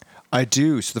first one. I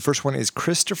do. So the first one is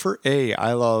Christopher A.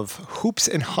 I love hoops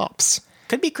and hops.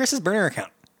 Could be Chris's burner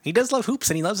account. He does love hoops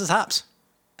and he loves his hops.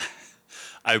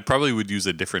 I probably would use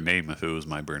a different name if it was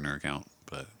my burner account,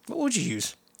 but What would you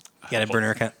use? You got a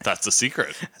burner account. that's a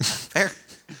secret. Fair.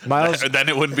 Miles Then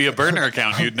it wouldn't be a burner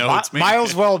account. You'd know it's me.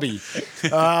 Miles Welby.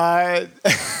 So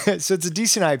it's a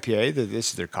decent IPA. This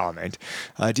is their comment.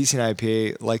 Decent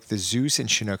IPA like the Zeus and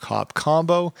Chinook hop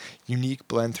combo. Unique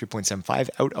blend 3.75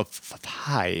 out of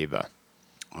 5.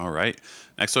 All right.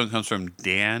 Next one comes from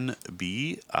Dan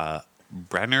B.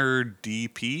 Brenner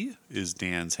DP is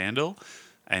Dan's handle.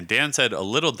 And Dan said a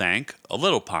little dank, a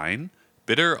little pine,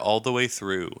 bitter all the way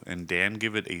through. And Dan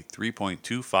gave it a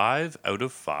 3.25 out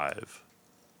of 5.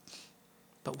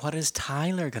 But what is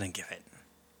Tyler going to give it?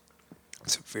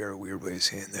 It's a very weird way of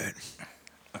saying that.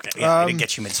 Okay. Yeah, I didn't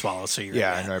get you mid swallow, so you're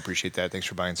Yeah, I know. I appreciate that. Thanks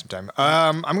for buying some time.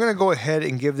 I'm going to go ahead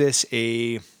and give this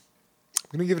I'm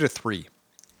going to give it a 3.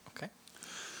 Okay.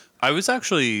 I was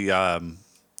actually, I'm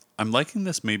liking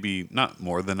this maybe not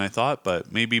more than I thought,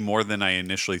 but maybe more than I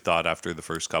initially thought after the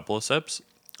first couple of sips.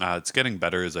 It's getting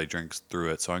better as I drink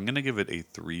through it, so I'm going to give it a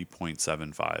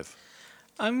 3.75.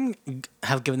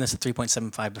 have given this a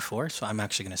 3.75 before, so I'm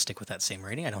actually going to stick with that same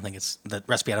rating. I don't think the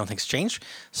recipe. I don't think it's changed,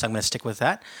 so I'm going to stick with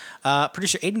that.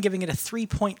 Producer Aiden giving it a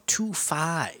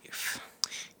 3.25.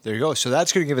 There you go. So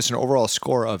that's going to give us an overall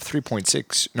score of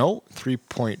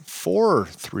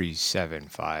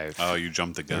 3.4375. Oh, you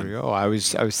jumped the gun. There we go. I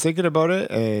was thinking about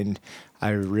it, and I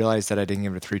realized that I didn't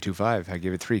give it a 3.25. I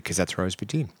gave it 3 because that's where I was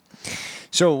between.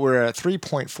 So we're at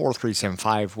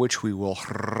 3.4375, which we will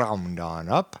round on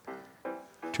up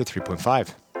to a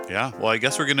 3.5. Yeah. Well, I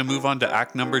guess we're going to move on to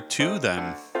act number 2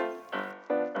 then.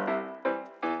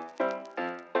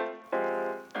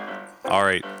 All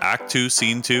right. Act 2,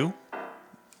 scene 2.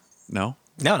 No?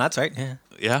 No, that's right. Yeah.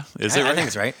 Yeah? Is it right? I think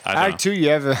it's right. Act 2, you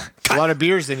have a lot of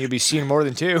beers, then you'll be seeing more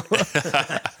than 2.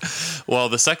 Well,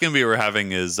 the second beer we're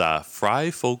having is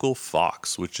Freifogel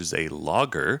Fox, which is a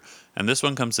lager. And this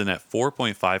one comes in at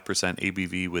 4.5%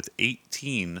 ABV with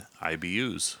 18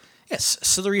 IBUs. Yes,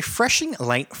 so the refreshing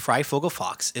light Freifogel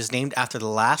Fox is named after the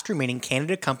last remaining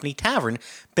Canada Company tavern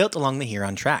built along the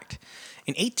Huron Tract.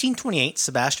 In 1828,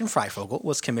 Sebastian Freifogel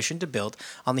was commissioned to build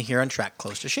on the Huron Tract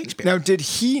close to Shakespeare. Now, did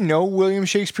he know William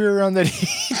Shakespeare around that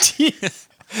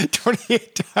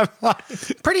 1828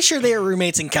 timeline? Pretty sure they were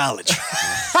roommates in college.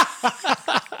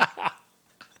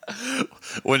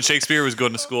 When Shakespeare was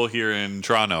going to school here in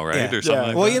Toronto, right? Yeah. Or something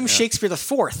like William that? Shakespeare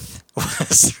IV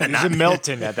was He was in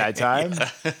Melton at that time.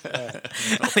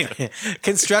 Anyway,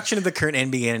 construction of the current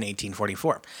inn began in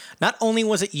 1844. Not only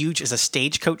was it huge as a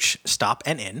stagecoach stop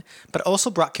and inn, but also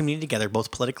brought community together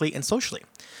both politically and socially.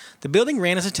 The building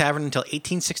ran as a tavern until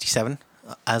 1867,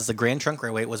 as the Grand Trunk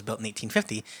Railway was built in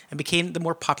 1850 and became the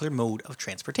more popular mode of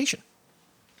transportation.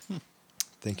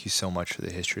 Thank you so much for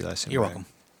the history lesson. You're Ryan.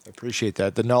 welcome. I appreciate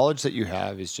that. The knowledge that you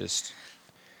have is just...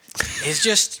 It's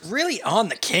just really on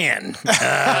the can.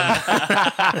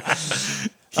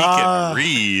 He can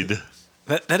read.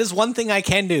 That is one thing I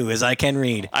can do, is I can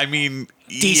read. I mean,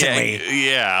 Decently.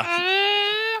 Yeah.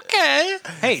 Okay.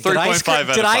 Hey, did I 3.5 out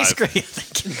of did I 5. scream?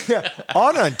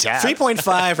 On Untapped.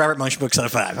 3.5 Robert Munch books out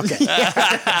of 5. Okay.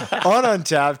 On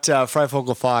Untapped,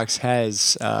 Freifogel Fox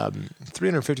has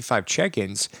 355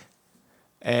 check-ins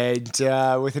and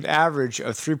with an average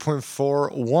of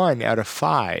 3.41 out of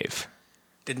 5.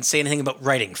 Didn't say anything about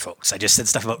writing, folks. I just said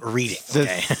stuff about reading.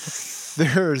 Okay.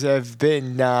 There's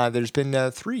been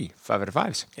 3 5 out of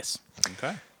 5s. Yes.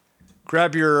 Okay.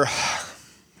 Grab your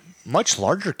much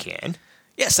larger can.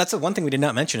 Yes, that's the one thing we did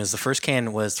not mention is the first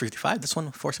can was 355. This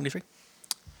one, 473.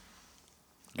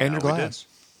 And your we glass.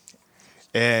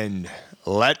 And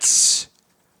let's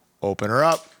open her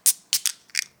up.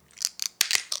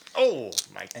 Oh,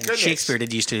 my And goodness. Shakespeare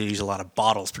did used to use a lot of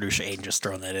bottles, producer Aiden, just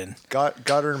throwing that in. Got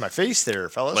her in my face there,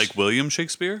 fellas. Like William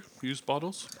Shakespeare used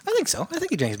bottles? I think so. I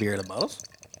think he drinks beer out of bottles.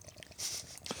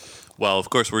 Well,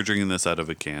 of course, we're drinking this out of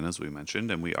a can, as we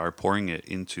mentioned, and we are pouring it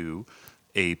into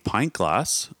a pint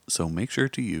glass, so make sure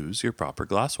to use your proper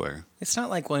glassware. It's not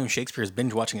like William Shakespeare's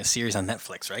binge watching a series on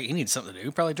Netflix, right? He needs something to do.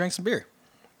 Probably drank some beer.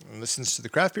 And listens to the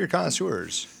craft beer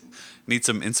connoisseurs. Need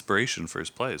some inspiration for his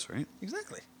plays, right?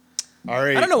 Exactly. All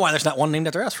right. I don't know why there's not one named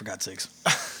after us, for God's sakes.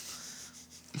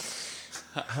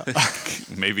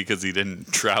 Maybe because he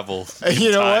didn't travel. You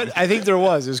know what? I think there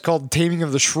was. It was called Taming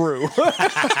of the Shrew.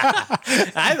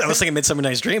 I was thinking Midsummer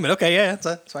Night's Dream, but okay, yeah,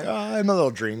 that's fine. I'm a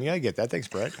little dreamy. I get that. Thanks,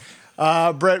 Brett.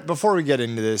 Brett, before we get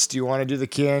into this, do you want to do the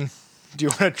can? Do you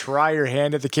want to try your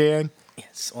hand at the can?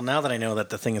 Yes. Well, now that I know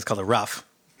that the thing is called a rough.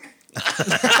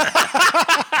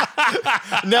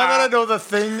 Now that I know the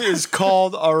thing is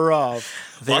called a rough.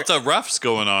 Lots of roughs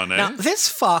going on, eh? Now, this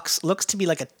fox looks to be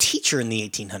like a teacher in the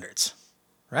 1800s,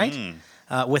 right?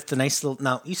 With the nice little.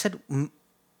 Now, you said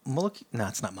molecule. No,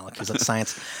 it's not molecules. That's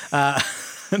science.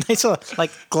 Nice little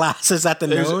like glasses at the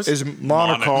nose. Is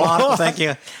monocle. Monocle, thank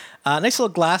you. Nice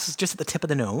little glasses just at the tip of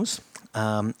the nose,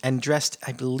 and dressed.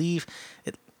 I believe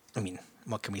it. I mean,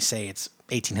 what can we say? It's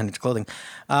 1800s clothing.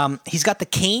 He's got the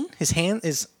cane.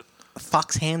 His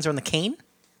fox hands are on the cane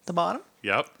at the bottom.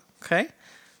 Yep. Okay.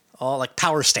 All like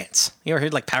power stance. You ever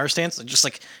heard like power stance? Just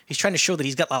like he's trying to show that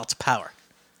he's got lots of power.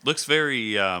 Looks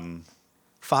very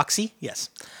Foxy?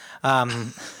 Yes. What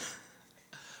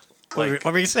were you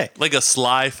going to say? like a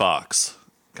sly fox.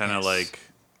 Kind of Yes. like,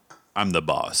 I'm the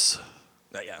boss.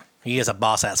 Yeah. He is a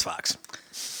boss ass fox.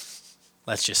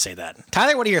 Let's just say that.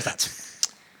 Tyler, what are your thoughts?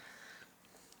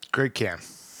 Great can.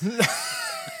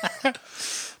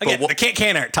 Again, what- the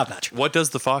can art, top notch. What does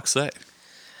the fox say?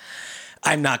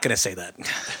 I'm not going to say that.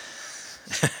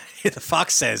 The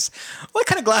fox says, what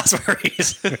kind of glassware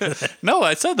is it? No,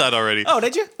 I said that already. Oh,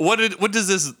 did you? What does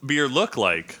this beer look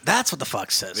like? That's what the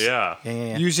fox says. Yeah.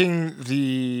 Yeah. Using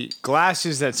the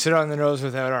glasses that sit on the nose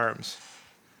without arms,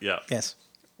 Yeah. Yes.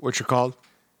 which are called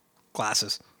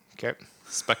glasses. Okay.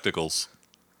 Spectacles.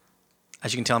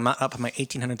 As you can tell, I'm not up on my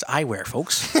 1800s eyewear,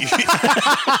 folks.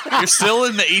 You're still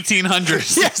in the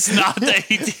 1800s. Yes, not the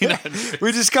 1800s.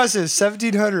 We discussed this.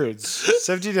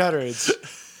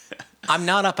 1700s. I'm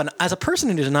not up on, as a person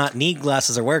who does not need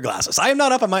glasses or wear glasses, I am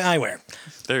not up on my eyewear.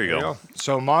 There you go.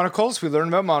 So monocles. We learned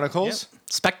about monocles. Yep.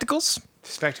 Spectacles?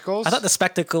 Spectacles. I thought the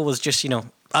spectacle was just,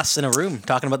 us in a room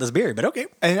talking about this beer, but okay.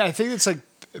 And I think it's like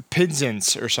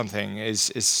Pinsents or something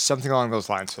is something along those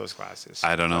lines for those glasses.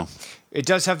 I don't know. It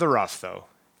does have the ruff, though.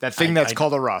 That thing that's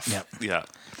called a ruff. Yep. Yeah.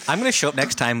 I'm going to show up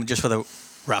next time just for the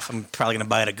ruff. I'm probably going to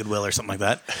buy it at Goodwill or something like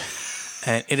that.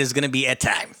 And it is going to be a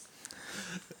time.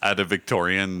 At a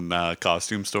Victorian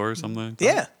costume store or something like that?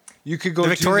 Yeah. You could go The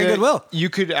Victoria Goodwill. You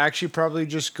could actually probably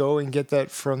just go and get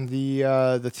that from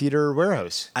the theater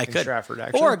warehouse. I in could. Stratford,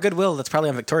 actually. Or a Goodwill that's probably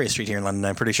on Victoria Street here in London,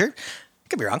 I'm pretty sure.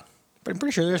 Could be wrong, but I'm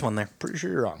pretty sure there's one there. Pretty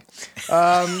sure you're wrong.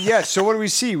 Yeah, so what do we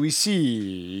see? We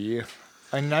see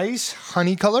a nice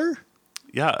honey color.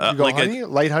 Yeah. You go Like honey,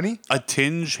 light honey. a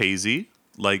tinge hazy.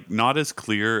 Like not as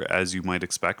clear as you might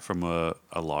expect from a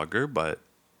lager, but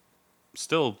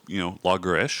still,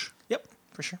 lager-ish. Yep,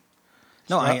 for sure.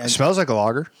 No, It smells like a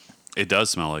lager. It does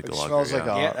smell like a lager. smells like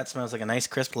yeah, that smells like a nice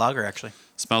crisp lager, actually.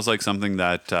 Smells like something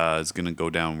that is going to go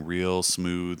down real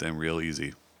smooth and real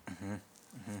easy.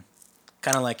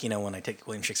 Kind of like, when I take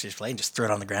William Shakespeare's play and just throw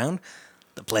it on the ground,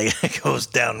 the play goes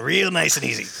down real nice and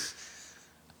easy.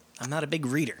 I'm not a big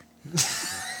reader.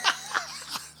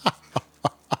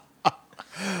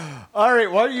 All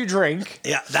right, why don't you drink?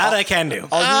 Yeah, that I can do.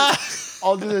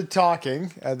 I'll do the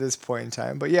talking at this point in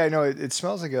time. But yeah, no, it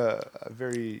smells like a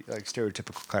very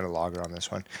stereotypical kind of lager on this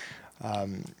one.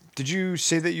 Did you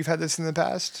say that you've had this in the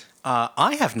past?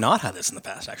 I have not had this in the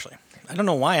past, actually. I don't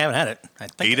know why I haven't had it. I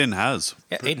think Aiden has.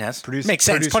 Yeah, Aiden has. Produce- Makes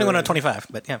sense. producer 21 out Aiden. of 25,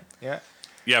 but yeah. Yeah.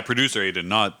 Yeah, producer Aiden,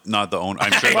 not the owner.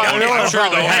 I'm sure the Well, owner. the owner I'm sure the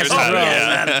probably owner's has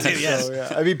had it. as Yeah. Too, yes. So,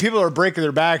 yeah. I mean, people are breaking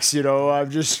their backs, I'm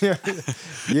just,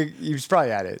 you've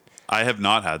probably had it. I have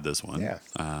not had this one. Yeah.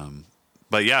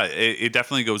 But yeah, it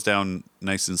definitely goes down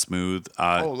nice and smooth.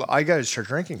 I got to start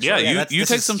drinking. Yeah, Sorry. yeah, you this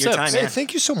take is some your sips. time, Hey, yeah.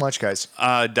 thank you so much, guys.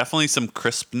 Definitely some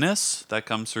crispness that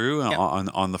comes through Yeah.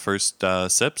 on the first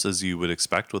sips, as you would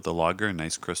expect with a lager, a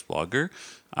nice crisp lager.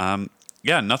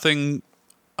 Yeah, nothing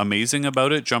amazing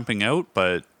about it jumping out,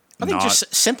 but I think not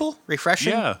just simple,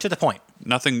 refreshing, Yeah. to the point.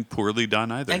 nothing poorly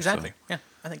done either. Exactly. Yeah,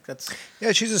 I think that's...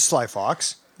 Yeah, she's a sly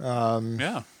fox. So,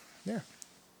 yeah. Yeah,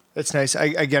 it's nice. I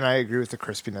agree with the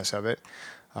crispiness of it.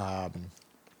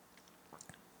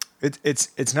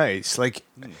 It's nice. Like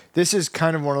this is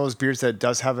kind of one of those beers that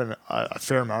does have a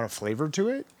fair amount of flavor to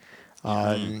it.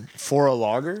 For a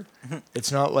lager,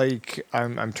 it's not like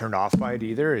I'm turned off by it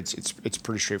either. It's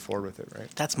pretty straightforward with it, right?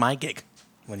 That's my gig.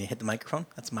 When you hit the microphone,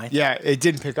 that's my thing. Yeah, it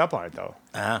didn't pick up on it though.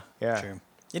 Yeah. True.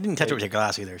 You didn't touch it with your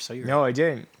glass either, so you're... No, I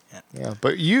didn't. Yeah. Yeah,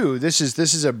 but this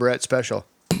is a Brett special.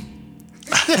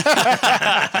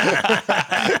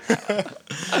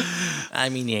 I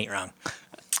mean, you ain't wrong.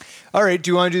 All right,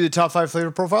 do you want to do the top 5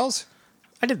 flavor profiles?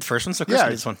 I did the first one, so Chris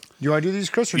did this one. You want to do these,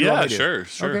 Chris? Or do you Yeah, want me to?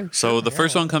 sure. Okay, So the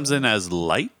first one comes in as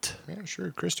light. Yeah,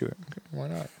 sure. Chris, do it. Okay, why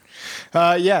not?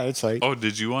 Yeah, it's like. Oh,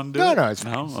 did you want to do No, it? no, it's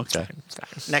fine. No? Okay.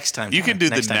 Next time. You can do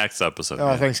the time. next episode. Oh,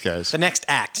 man. thanks, guys. The next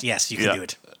act, yes, you can Yeah. do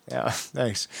it. Yeah,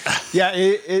 thanks. Yeah,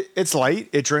 it's light.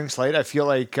 It drinks light. I feel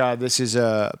like this is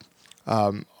a.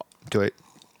 Do it.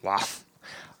 Wow.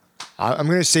 I'm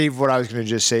going to save what I was going to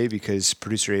just say because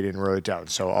producer Aiden wrote it down.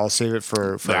 So I'll save it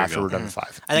for There you after go. we're done with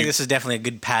 5. I think this is definitely a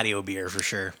good patio beer for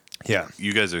sure. Yeah.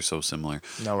 You guys are so similar.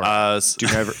 No, we're not. do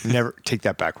Never take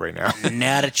that back right now.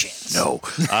 Not a chance. No.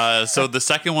 So the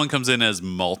second one comes in as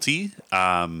malty.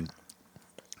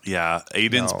 Yeah,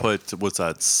 Aiden's No. put, what's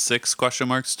that, 6 question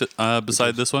marks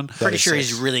beside this one? Pretty is sure 6.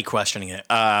 he's really questioning it.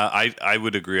 I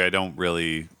would agree. I don't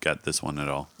really get this one at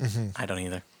all. I don't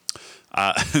either.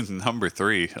 Number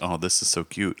 3. Oh, this is so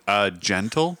cute.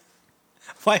 Gentle.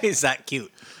 Why is that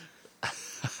cute?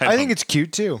 I think it's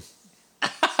cute too.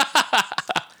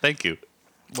 Thank you.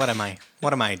 What am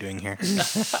I doing here?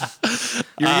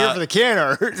 You're here for the can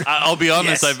art. I'll be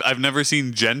honest, Yes. I've never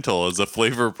seen gentle as a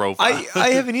flavor profile. I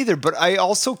haven't either, but I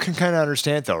also can kind of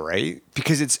understand it though, right?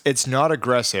 Because it's not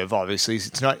aggressive, obviously.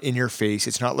 It's not in your face.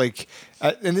 It's not like,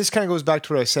 and this kind of goes back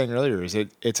to what I was saying earlier.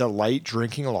 It's a light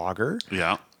drinking lager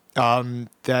Yeah.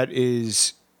 that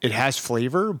is. It has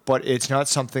flavor, but it's not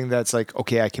something that's like,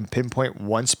 okay, I can pinpoint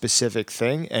one specific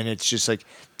thing, and it's just like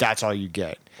that's all you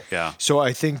get. Yeah. So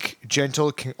I think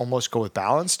gentle can almost go with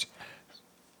balanced.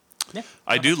 Yeah.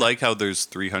 I do like how there's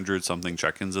 300 something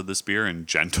check-ins of this beer, and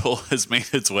gentle has made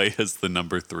its way as the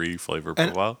number 3 flavor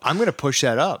And profile. I'm going to push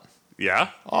that up. Yeah.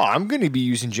 Oh, I'm going to be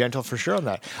using gentle for sure on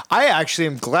that. I actually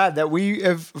am glad that we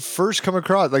have first come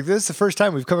across, like this is the first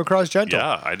time we've come across gentle.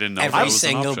 Yeah, I didn't know that Every was an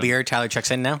single option. beer Tyler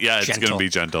checks in now. Yeah, it's gentle. going to be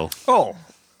gentle. Oh,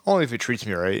 only if it treats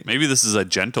me right. Maybe this is a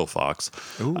gentle fox.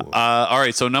 Ooh. All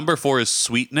right, so number 4 is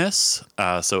sweetness.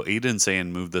 So Aiden's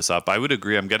saying move this up. I would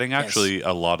agree. I'm getting actually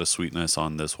a lot of sweetness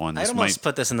on this one. I'd This almost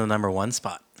put this in the number 1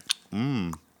 spot.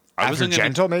 I After wasn't gonna,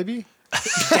 gentle, maybe?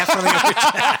 Definitely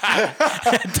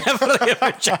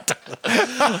over gentle.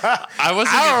 I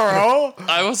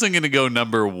wasn't gonna go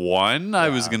number 1. I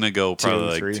was gonna go probably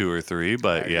like 3. 2 or 3,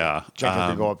 but yeah. Gentle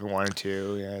could go up in 1 and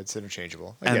 2. Yeah, it's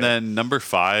interchangeable. I get And it. then number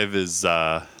 5 is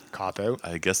Cop out.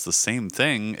 I guess the same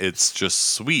thing. It's just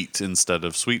sweet instead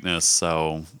of sweetness.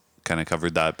 So kind of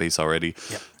covered that base already.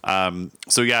 Yep.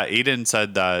 So yeah, Aiden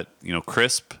said that,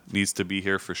 crisp needs to be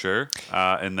here for sure.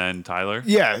 And then Tyler.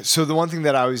 Yeah, so the one thing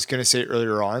that I was going to say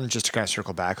earlier on, just to kind of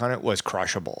circle back on it, was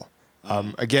crushable.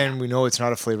 Again, we know it's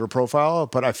not a flavor profile,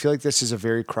 but I feel like this is a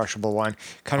very crushable one.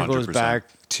 Kind of goes 100%. back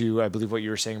to, I believe, what you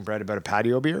were saying, Brett, about a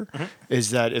patio beer, is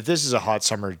that if this is a hot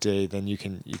summer day, then you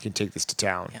can take this to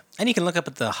town. Yeah. And you can look up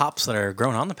at the hops that are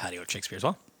grown on the patio at Shakespeare as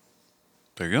well.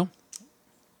 There you go.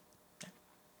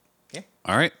 Yeah.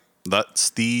 All right. That's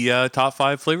the top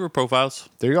 5 flavor profiles.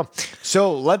 There you go.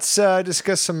 So let's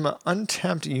discuss some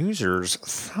untapped users'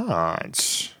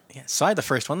 thoughts. Yeah. So I had the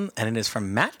first one, and it is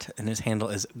from Matt, and his handle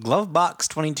is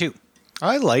Glovebox22.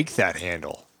 I like that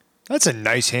handle. That's a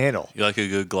nice handle. You like a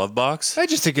good glove box? I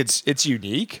just think it's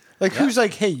unique. Like, who's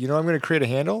like, hey, I'm going to create a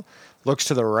handle, looks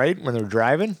to the right when they're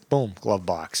driving, boom, glove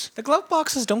box. The glove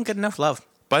boxes don't get enough love.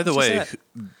 By the Let's way, just say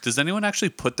does anyone actually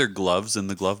put their gloves in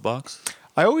the glove box?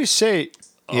 I always say,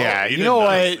 yeah, he you know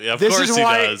didn't what? know. Of This course is he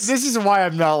why. does. This is why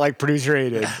I'm not like producer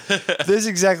rated. This is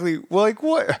exactly. Well, like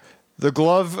what? The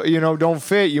glove, don't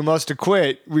fit. You must have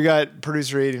quit. We got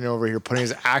producer Aiden over here putting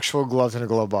his actual gloves in a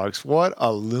glove box. What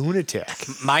a lunatic!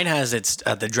 Mine has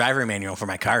the driver manual for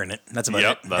my car in it. That's about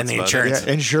Yep, it. that's And the about it. insurance.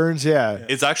 Yeah, insurance, yeah,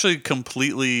 It's actually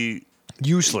completely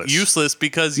useless.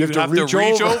 because you have have to to reach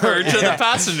reach over. over to Yeah. the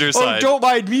passenger Oh, side. don't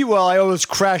mind me while I almost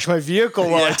crash my vehicle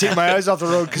while I take my eyes off the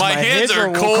road because My hands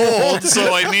are cold,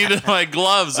 so I needed my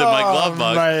gloves in my glove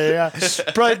box.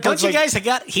 Don't you guys have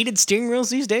got heated steering wheels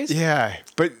these days? Yeah,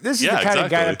 but this is Yeah, the kind of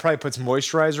guy exactly. that probably puts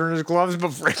moisturizer in his gloves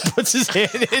before he puts his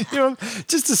hand into them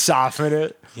just to soften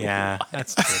it. Yeah,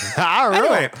 that's true. I don't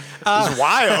know. It's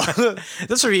wild.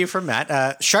 This review from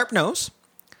Matt. Sharp nose,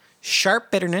 sharp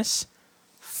bitterness,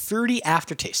 fruity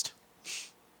aftertaste.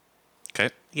 Okay.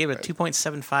 He gave it a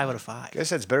 2.75 out of 5. Guess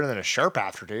that's better than a sharp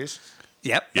aftertaste.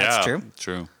 Yep, Yeah, that's true.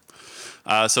 True.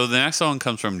 So the next one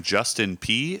comes from Justin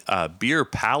P. Beer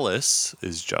Palace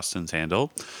is Justin's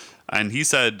handle. And he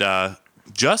said,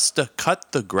 just a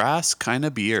cut the grass kind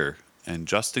of beer. And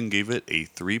Justin gave it a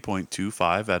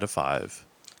 3.25 out of 5.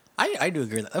 I do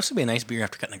agree with that. This would be a nice beer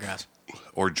after cutting the grass.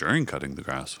 Or during cutting the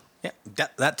grass. Yeah,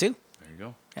 that too. There you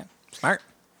go. Yeah, smart.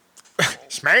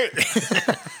 Smart.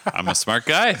 I'm a smart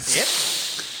guy. Yep.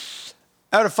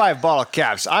 Out of 5 bottle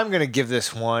caps, I'm going to give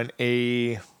this one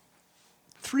a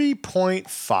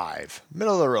 3.5.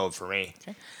 Middle of the road for me.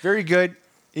 Okay. Very good.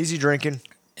 Easy drinking.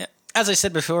 Yeah. As I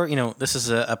said before, this is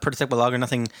a prototype lager.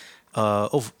 Nothing,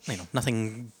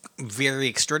 nothing very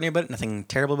extraordinary about it. Nothing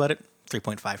terrible about it.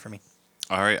 3.5 for me.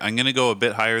 All right. I'm going to go a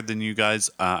bit higher than you guys.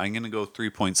 I'm going to go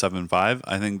 3.75.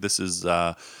 I think this is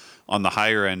on the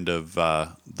higher end of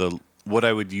what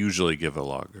I would usually give a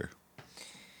lager.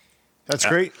 That's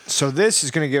great. So this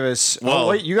is going to give us. Well, oh,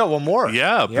 wait, you got one more.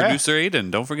 Yeah, producer Aiden.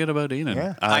 Don't forget about Aiden.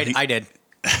 Yeah. I did.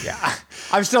 Yeah.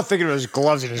 I'm still thinking of his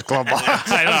gloves in his glove box.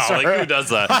 I know, like who does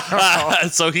that?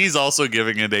 So he's also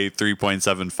giving it a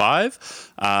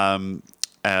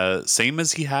 3.75. Same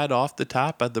as he had off the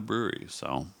tap at the brewery.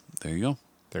 So there you go.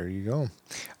 There you go.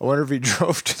 I wonder if he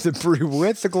drove to the brewery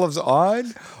with the gloves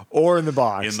on or in the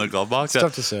box. In the glove box. It's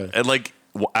tough to say. And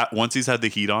once he's had the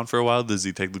heat on for a while, does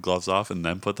he take the gloves off and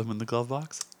then put them in the glove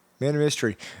box? Man of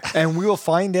mystery. And we will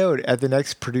find out at the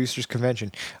next producers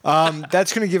convention.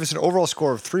 That's going to give us an overall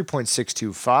score of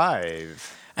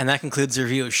 3.625. And that concludes the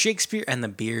review of Shakespeare and the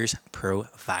beers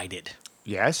provided.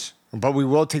 Yes. But we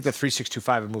will take the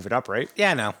 3.625 and move it up, right?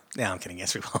 Yeah, no. Yeah, I'm kidding.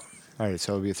 Yes, we will. All right.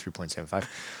 So it'll be a 3.75.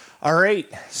 All right.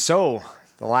 So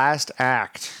the last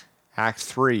act, Act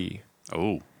 3.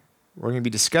 Oh. We're going to be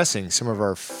discussing some of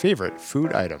our favorite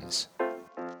food items.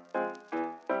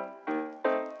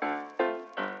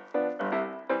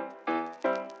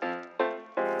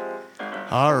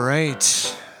 All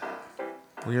right.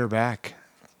 We are back.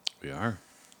 We are.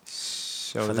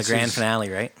 So For the this grand is- finale,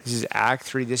 right? This is Act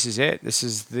 3. This is it. This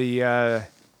is the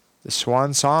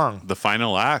swan song. The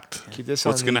final act. Keep this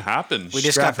What's on going to the- happen? We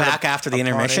just Strap got it back after the upon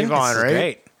intermission. Avon, This is right?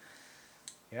 great.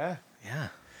 Yeah. Yeah.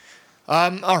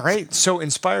 All right. So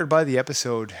inspired by the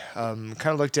episode, kind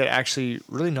of looked at actually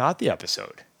really not the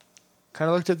episode. Kind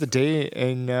of looked at the day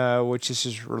in which this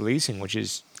is releasing, which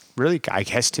is really, I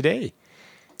guess, today.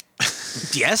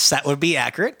 Yes, that would be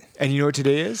accurate. And you know what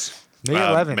today is? May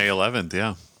 11th. May 11th,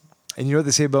 yeah. And you know what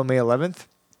they say about May 11th?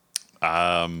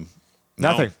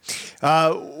 Nothing.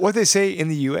 What they say in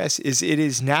the U.S. is it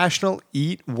is National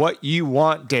Eat What You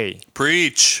Want Day.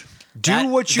 Preach. Do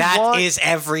what you want. That is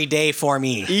every day for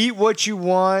me. Eat what you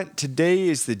want. Today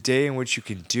is the day in which you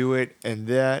can do it, and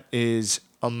that is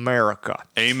America.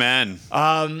 Amen.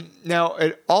 Now,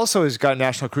 it also has got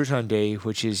National Crouton Day,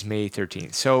 which is May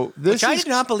 13th. So this Which I did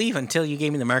not believe until you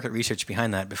gave me the market research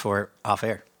behind that before off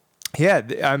air. Yeah,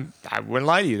 I wouldn't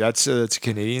lie to you. That's a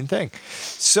Canadian thing.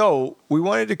 So we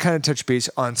wanted to kind of touch base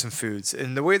on some foods.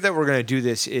 And the way that we're going to do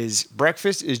this is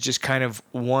breakfast is just kind of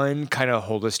one kind of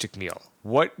holistic meal.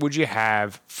 What would you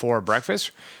have for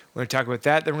breakfast? We're going to talk about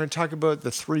that. Then we're going to talk about the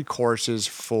 3 courses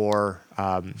for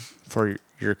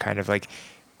your kind of like,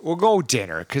 we'll go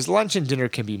dinner because lunch and dinner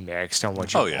can be mixed on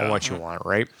what you, on what you want,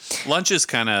 right? Lunch is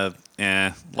kind of,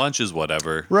 lunch is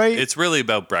whatever. Right. It's really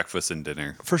about breakfast and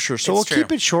dinner. For sure. So we'll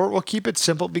keep it short. We'll keep it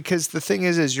simple because the thing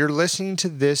is you're listening to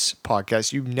this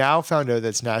podcast. You've now found out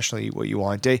that's National Eat What You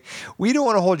Want Day. We don't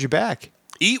want to hold you back.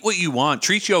 Eat what you want.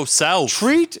 Treat yourself.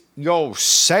 Treat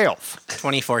yourself.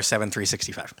 24/7,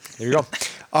 365. There you go.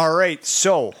 All right.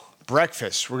 So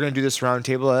breakfast. We're going to do this round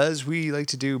table as we like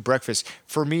to do breakfast.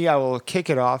 For me, I will kick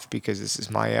it off because this is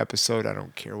my episode. I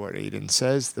don't care what Aiden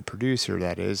says. The producer,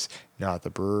 that is, not the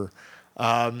brewer.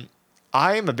 I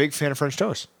am a big fan of French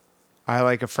toast. I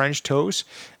like a French toast,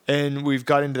 and we've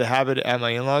got into the habit at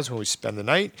my in-laws when we spend the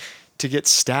night to get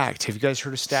stacked. Have you guys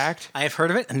heard of stacked? I have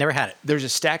heard of it and never had it. There's a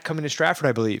stack coming to Stratford,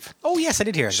 I believe. Oh, yes, I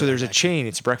did hear it. So there's a chain.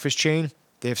 It's a breakfast chain.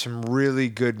 They have some really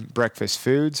good breakfast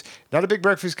foods. Not a big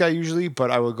breakfast guy usually,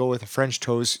 but I will go with a French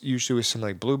toast, usually with some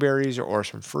like blueberries or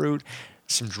some fruit,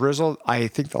 some drizzle. I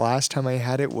think the last time I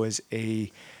had it was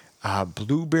a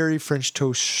blueberry French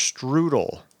toast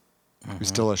strudel. It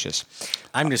was delicious.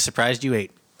 I'm just surprised you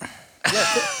ate. Yeah,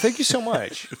 thank you so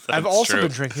much. I've also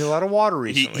been drinking a lot of water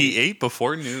recently. He ate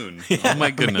before noon. Oh my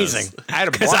goodness. Amazing. I had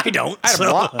a Because block. I don't.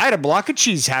 I had a block of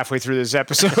cheese halfway through this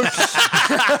episode.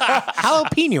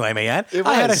 Jalapeno, I may add. It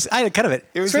I had was. a cut of it.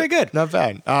 It was very good. Not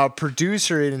bad.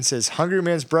 Producer Aiden says, Hungry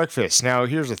Man's Breakfast. Now,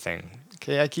 here's the thing.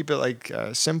 Okay, I keep it like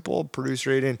simple.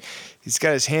 Producer Aiden, he's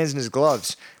got his hands in his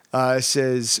gloves.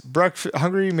 Says,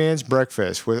 Hungry Man's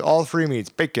Breakfast with all 3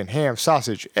 meats, bacon, ham,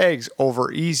 sausage, eggs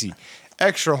over easy.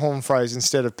 Extra home fries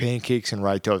instead of pancakes and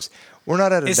rye toast. We're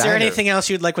not at a diner. Is there anything else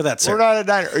you'd like with that, sir? We're not at a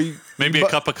diner. Are you, Maybe a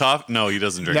cup of coffee? No, he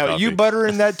doesn't drink now, coffee. you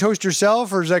buttering that toast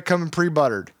yourself, or is that coming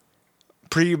pre-buttered?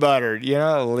 Pre-buttered, you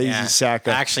know, lazy sack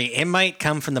of Actually, it might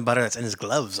come from the butter that's in his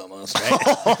gloves almost, right?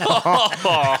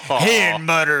 hand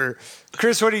butter.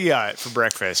 Chris, what do you got for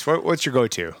breakfast? What's your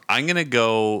go-to? I'm going to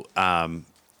go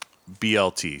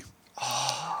BLT.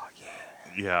 Oh,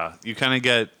 yeah. Yeah. You kind of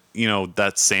get,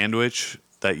 that sandwich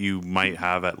that you might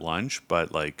have at lunch,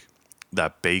 but like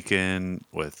that bacon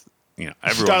with,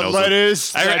 everyone knows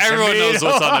lettuce. everyone knows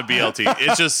what's on a BLT.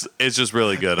 It's just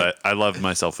really good. I love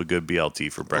myself a good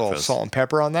BLT for A little breakfast. salt and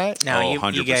pepper on that? Now, you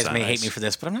 100% guys may hate nice. me for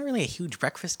this, but I'm not really a huge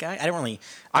breakfast guy. I don't really.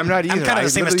 I'm not either. I'm kind of I the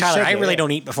same as literally Tyler. said I that, really yeah.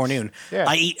 don't eat before noon. Yeah.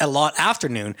 I eat a lot after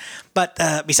noon. But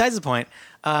besides the point,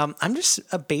 I'm just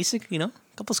a basic,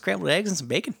 couple scrambled eggs and some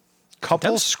bacon.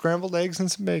 Couple scrambled eggs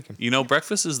and some bacon.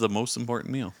 Breakfast is the most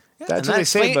important meal. Yeah, That's and what that they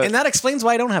say, but- and that explains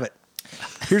why I don't have it.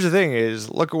 Here's the thing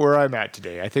is, look at where I'm at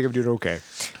today. I think I'm doing okay.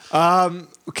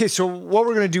 Okay, so what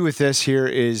we're going to do with this here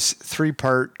is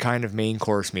 3-part kind of main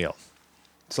course meal.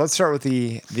 So let's start with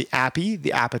the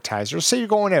appetizer. Say you're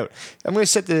going out. I'm going to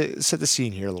set the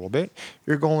scene here a little bit.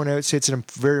 You're going out. Say it's a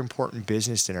very important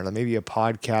business dinner. Like maybe a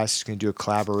podcast is going to do a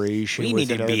collaboration. We with need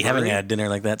to another be having brewery. a dinner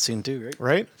like that soon too, right?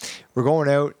 Right? We're going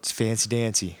out. It's fancy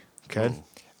dancy. Okay. Oh.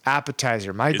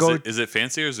 Appetizer. Is it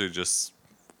fancy or is it just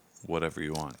whatever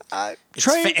you want?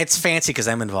 It's fancy because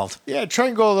I'm involved. Yeah, try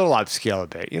and go a little upscale a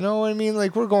bit. You know what I mean?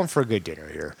 Like, we're going for a good dinner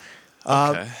here.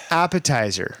 Okay.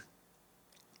 Appetizer.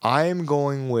 I'm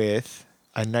going with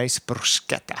a nice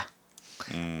bruschetta.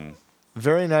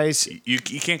 Very nice. You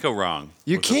can't go wrong.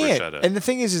 You with a can't. bruschetta. And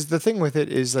the thing with it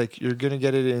is like you're gonna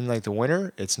get it in like the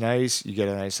winter. It's nice. You get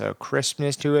a nice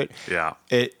crispness to it. Yeah.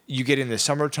 You get in the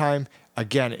summertime.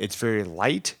 Again, it's very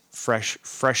light, fresh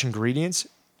ingredients.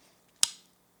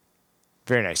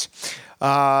 Very nice.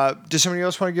 Does somebody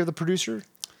else want to give the producer?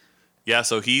 Yeah,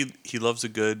 so he loves a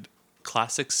good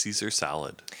classic Caesar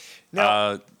salad.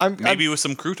 Now, maybe with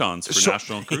some croutons for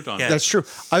National Crouton. Yeah. That's true.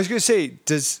 I was going to say,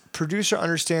 does producer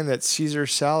understand that Caesar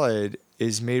salad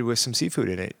is made with some seafood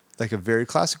in it, like a very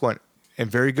classic one, and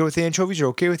very good with the anchovies. You're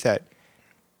okay with that.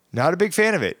 Not a big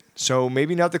fan of it. So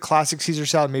maybe not the classic Caesar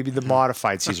salad, maybe the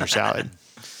modified Caesar salad.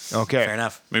 Okay. Fair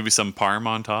enough. Maybe some parm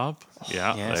on top.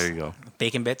 Yeah, Yes. there you go.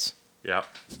 Bacon bits. Yeah.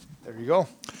 There you go.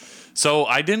 So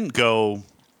I didn't go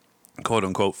quote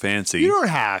unquote fancy. You don't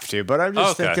have to, but I'm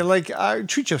just Okay. thinking,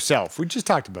 treat yourself. We just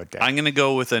talked about that. I'm going to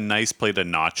go with a nice plate of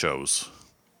nachos.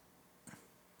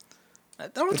 I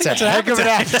don't It's think a it's an heck of an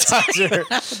appetizer.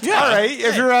 appetizer. All right.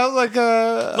 If you're out like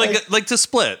a... Like to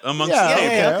split amongst yeah, the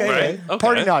table, okay, okay. right? Okay.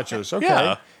 Party nachos. Okay.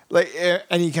 Yeah. Like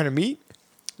any kind of meat?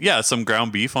 Yeah, some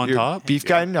ground beef on You're top. beef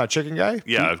guy, not chicken guy?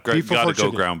 Yeah, Beef got before to go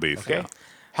chicken. ground beef. Okay. Yeah.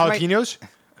 Jalapenos?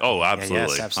 Oh,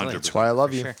 absolutely. absolutely. 100%. That's why I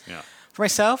love you. Sure. Yeah. For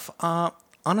myself,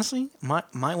 honestly, my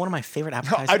one of my favorite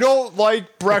appetizers I don't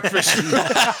like breakfast.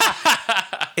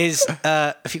 is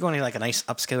if you go into like a nice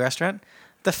upscale restaurant,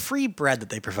 the free bread that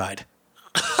they provide.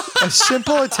 A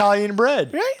simple Italian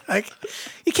bread. Right? Like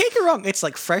you can't go wrong. It's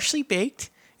like freshly baked.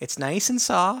 It's nice and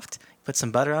soft. Put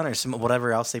some butter on it or some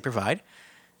whatever else they provide.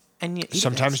 And you eat it.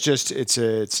 Sometimes just it's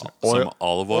oil, Some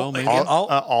olive oil, maybe.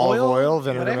 olive oil,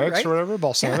 vinegar whatever, mix right? or whatever,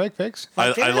 balsamic mix.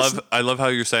 I love how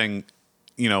you're saying,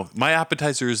 my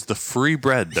appetizer is the free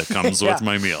bread that comes Yeah. with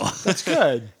my meal. That's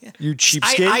good. You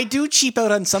cheapskate. I do cheap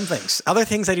out on some things. Other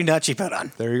things I do not cheap out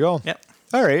on. There you go. Yep.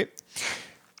 All right.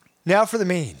 Now for the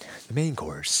main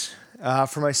course.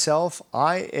 For myself,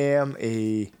 I am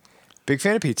a big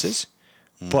fan of pizzas,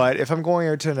 but if I'm going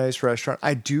out to a nice restaurant,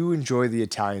 I do enjoy the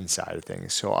Italian side of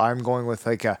things. So I'm going with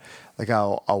like a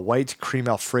white cream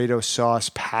Alfredo sauce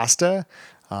pasta,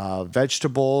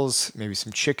 vegetables, maybe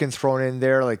some chicken thrown in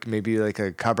there, like maybe like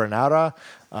a carbonara.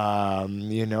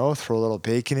 Throw a little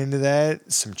bacon into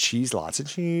that, some cheese, lots of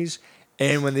cheese.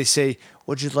 And when they say,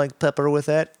 would you like pepper with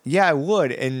that? Yeah, I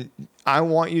would. And I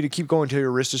want you to keep going till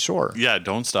your wrist is sore. Yeah,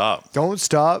 don't stop. Don't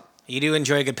stop. You do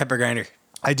enjoy a good pepper grinder.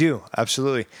 I do,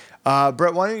 absolutely.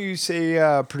 Brett, why don't you say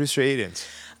producer Aiden's?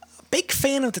 Big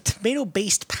fan of the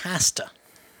tomato-based pasta.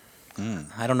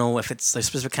 I don't know if it's a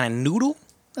specific kind of noodle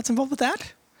that's involved with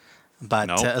that, but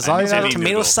No, as I long as didn't it's say tomato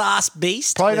noodle. sauce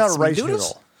based, Probably with not a some rice noodles,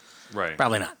 noodle. Right.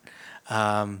 Probably not.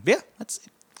 That's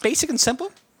basic and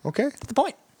simple. Okay. That's the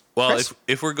point. Well, Chris?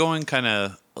 if we're going kind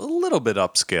of a little bit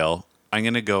upscale, I'm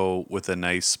going to go with a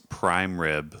nice prime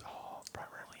rib.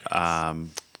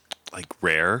 Like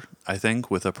rare, I think,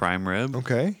 with a prime rib.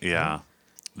 Okay. Yeah.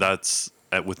 That's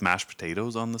with mashed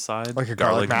potatoes on the side. Like a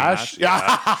garlic mash?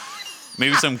 Yeah.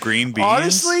 Maybe some green beans.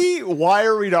 Honestly, why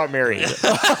are we not married?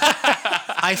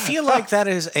 I feel like that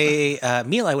is a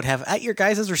meal I would have at your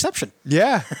guys' reception.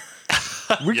 Yeah.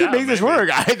 We Yeah, can make this maybe. work.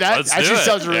 That Let's do actually it.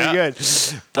 sounds really Yeah. good.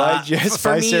 But just for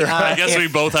by me, Sarah. I guess we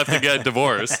both have to get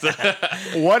divorced.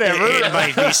 Whatever. It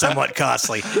might be somewhat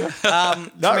costly.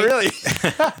 Not really.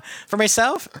 For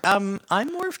myself, I'm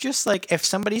more of just like if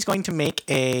somebody's going to make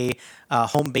a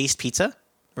home-based pizza,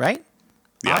 right?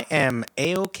 Yeah. I am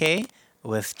A-okay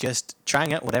with just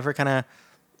trying out whatever kind of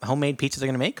homemade pizza they're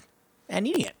going to make and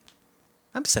eating it.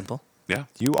 I'm simple. Yeah.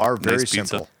 You are very Nice pizza.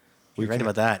 simple. You're right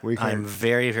about that. We I'm can,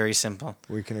 very, very simple.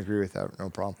 we can agree with that. No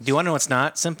problem. Do you want to know what's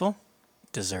not simple?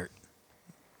 Dessert.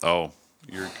 Oh,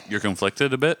 you're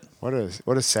conflicted a bit? What a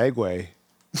segue.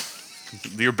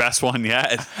 Your best one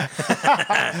yet.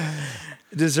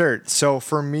 Dessert. So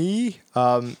for me,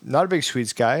 not a big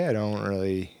sweets guy. I don't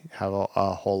really have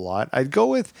a whole lot. I'd go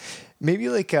with maybe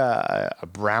like a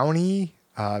brownie,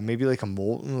 maybe like a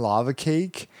molten lava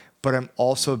cake. But I'm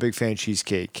also a big fan of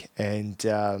cheesecake. And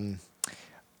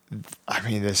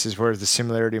this is where the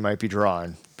similarity might be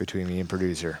drawn between me and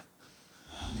producer.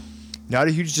 Not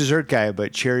a huge dessert guy,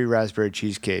 but cherry raspberry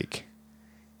cheesecake.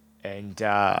 And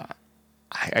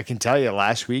I can tell you,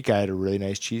 last week I had a really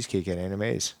nice cheesecake at Anna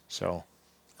Mae's. So,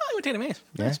 I would take a maze.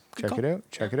 yeah, Nice. Good check call. it out.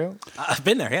 Check it out. I've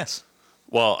been there, yes.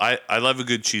 Well, I love a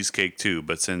good cheesecake too,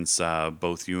 but since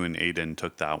both you and Aiden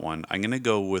took that one, I'm going to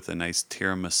go with a nice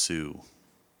tiramisu.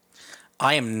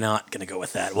 I am not going to go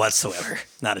with that whatsoever.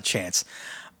 Not a chance.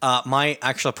 My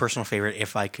actual personal favorite,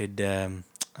 if I could segue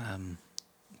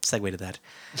to that.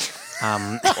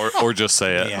 Or just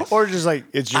say it. Yeah. Or just like,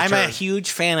 it's your I'm turn. a huge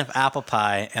fan of apple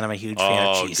pie, and I'm a huge fan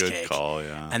of Oh, cheesecake. good call,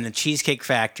 yeah. And the Cheesecake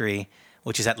Factory,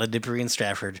 which is at Le Dippery in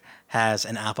Stratford, has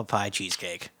an apple pie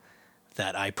cheesecake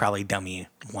that I probably dummy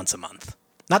once a month.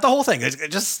 Not the whole thing, it's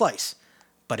just a slice,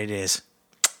 but it is.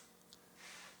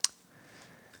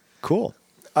 Cool.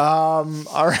 All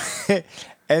right.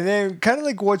 And then kind of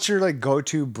like, what's your like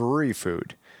go-to brewery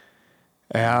food?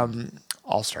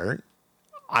 I'll start.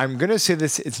 I'm going to say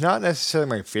this. It's not necessarily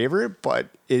my favorite, but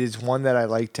it is one that I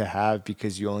like to have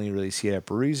because you only really see it at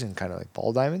breweries and kind of like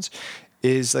ball diamonds.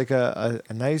 is like a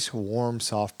nice warm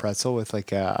soft pretzel with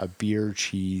like a beer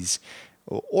cheese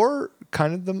or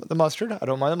kind of the mustard. I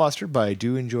don't mind the mustard, but I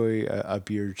do enjoy a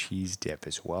beer cheese dip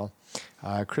as well.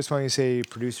 Chris, why don't you say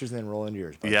producers and then roll into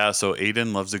yours? Bud? Yeah, so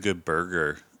Aiden loves a good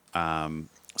burger.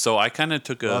 So I kind of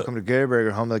took Welcome to Good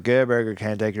Burger, home of the Good Burger.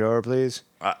 Can I take your order, please?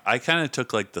 I kind of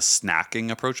took like the snacking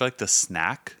approach. I like to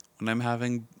snack when I'm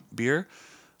having beer.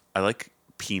 I like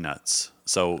peanuts.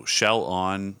 So shell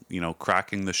on,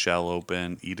 cracking the shell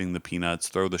open, eating the peanuts,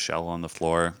 throw the shell on the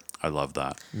floor. I love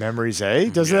that. Memories, eh?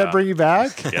 Doesn't Yeah. that bring you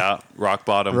back? Yeah, rock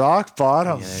bottom. Rock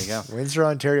bottom. Yeah, there you go. Windsor,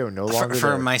 Ontario, no longer For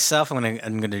there. myself, I'm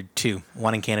gonna do two.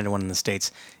 One in Canada, one in the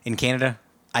States. In Canada,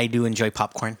 I do enjoy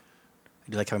popcorn.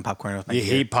 I do like having popcorn with my You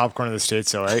beer. hate popcorn in the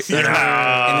States, though, right? In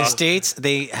the States,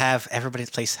 they have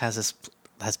everybody's place has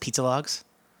pizza logs,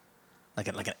 like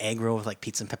an egg roll with like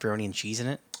pizza and pepperoni and cheese in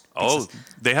it. Oh,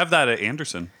 they have that at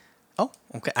Anderson. Oh,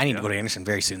 okay. I need to go to Anderson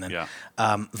very soon then. Yeah.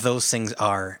 Those things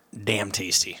are damn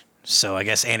tasty. So I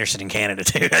guess Anderson in Canada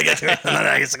too. I guess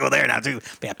I go there now too.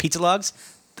 But yeah, pizza logs,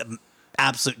 the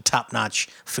absolute top notch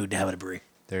food to have at a brewery.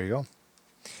 There you go.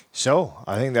 So,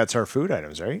 I think that's our food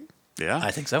items, right? Yeah.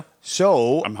 I think so.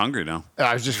 So, I'm hungry now.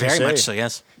 I was just going Very to say. much so.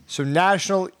 Yes. So,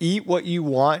 National Eat What You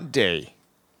Want Day.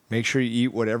 Make sure you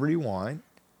eat whatever you want.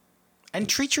 And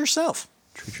treat yourself.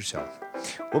 Treat yourself.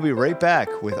 We'll be right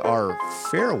back with our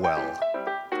farewell.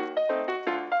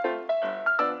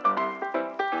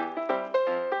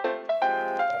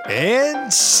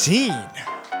 And scene.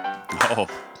 Oh,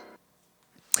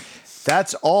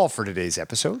 That's all for today's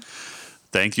episode.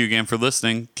 thank you again for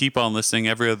listening. Keep on listening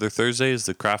every other Thursday as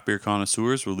the Craft Beer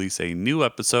Connoisseurs release a new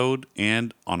episode,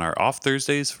 and on our off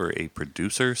Thursdays for a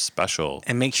producer special.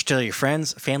 And make sure to tell your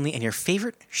friends, family, and your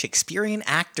favorite Shakespearean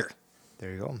actor.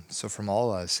 There you go. So, from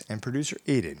all of us and producer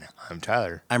Aiden, I'm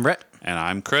Tyler. I'm Brett. And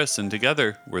I'm Chris, and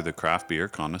together we're the Craft Beer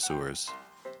Connoisseurs.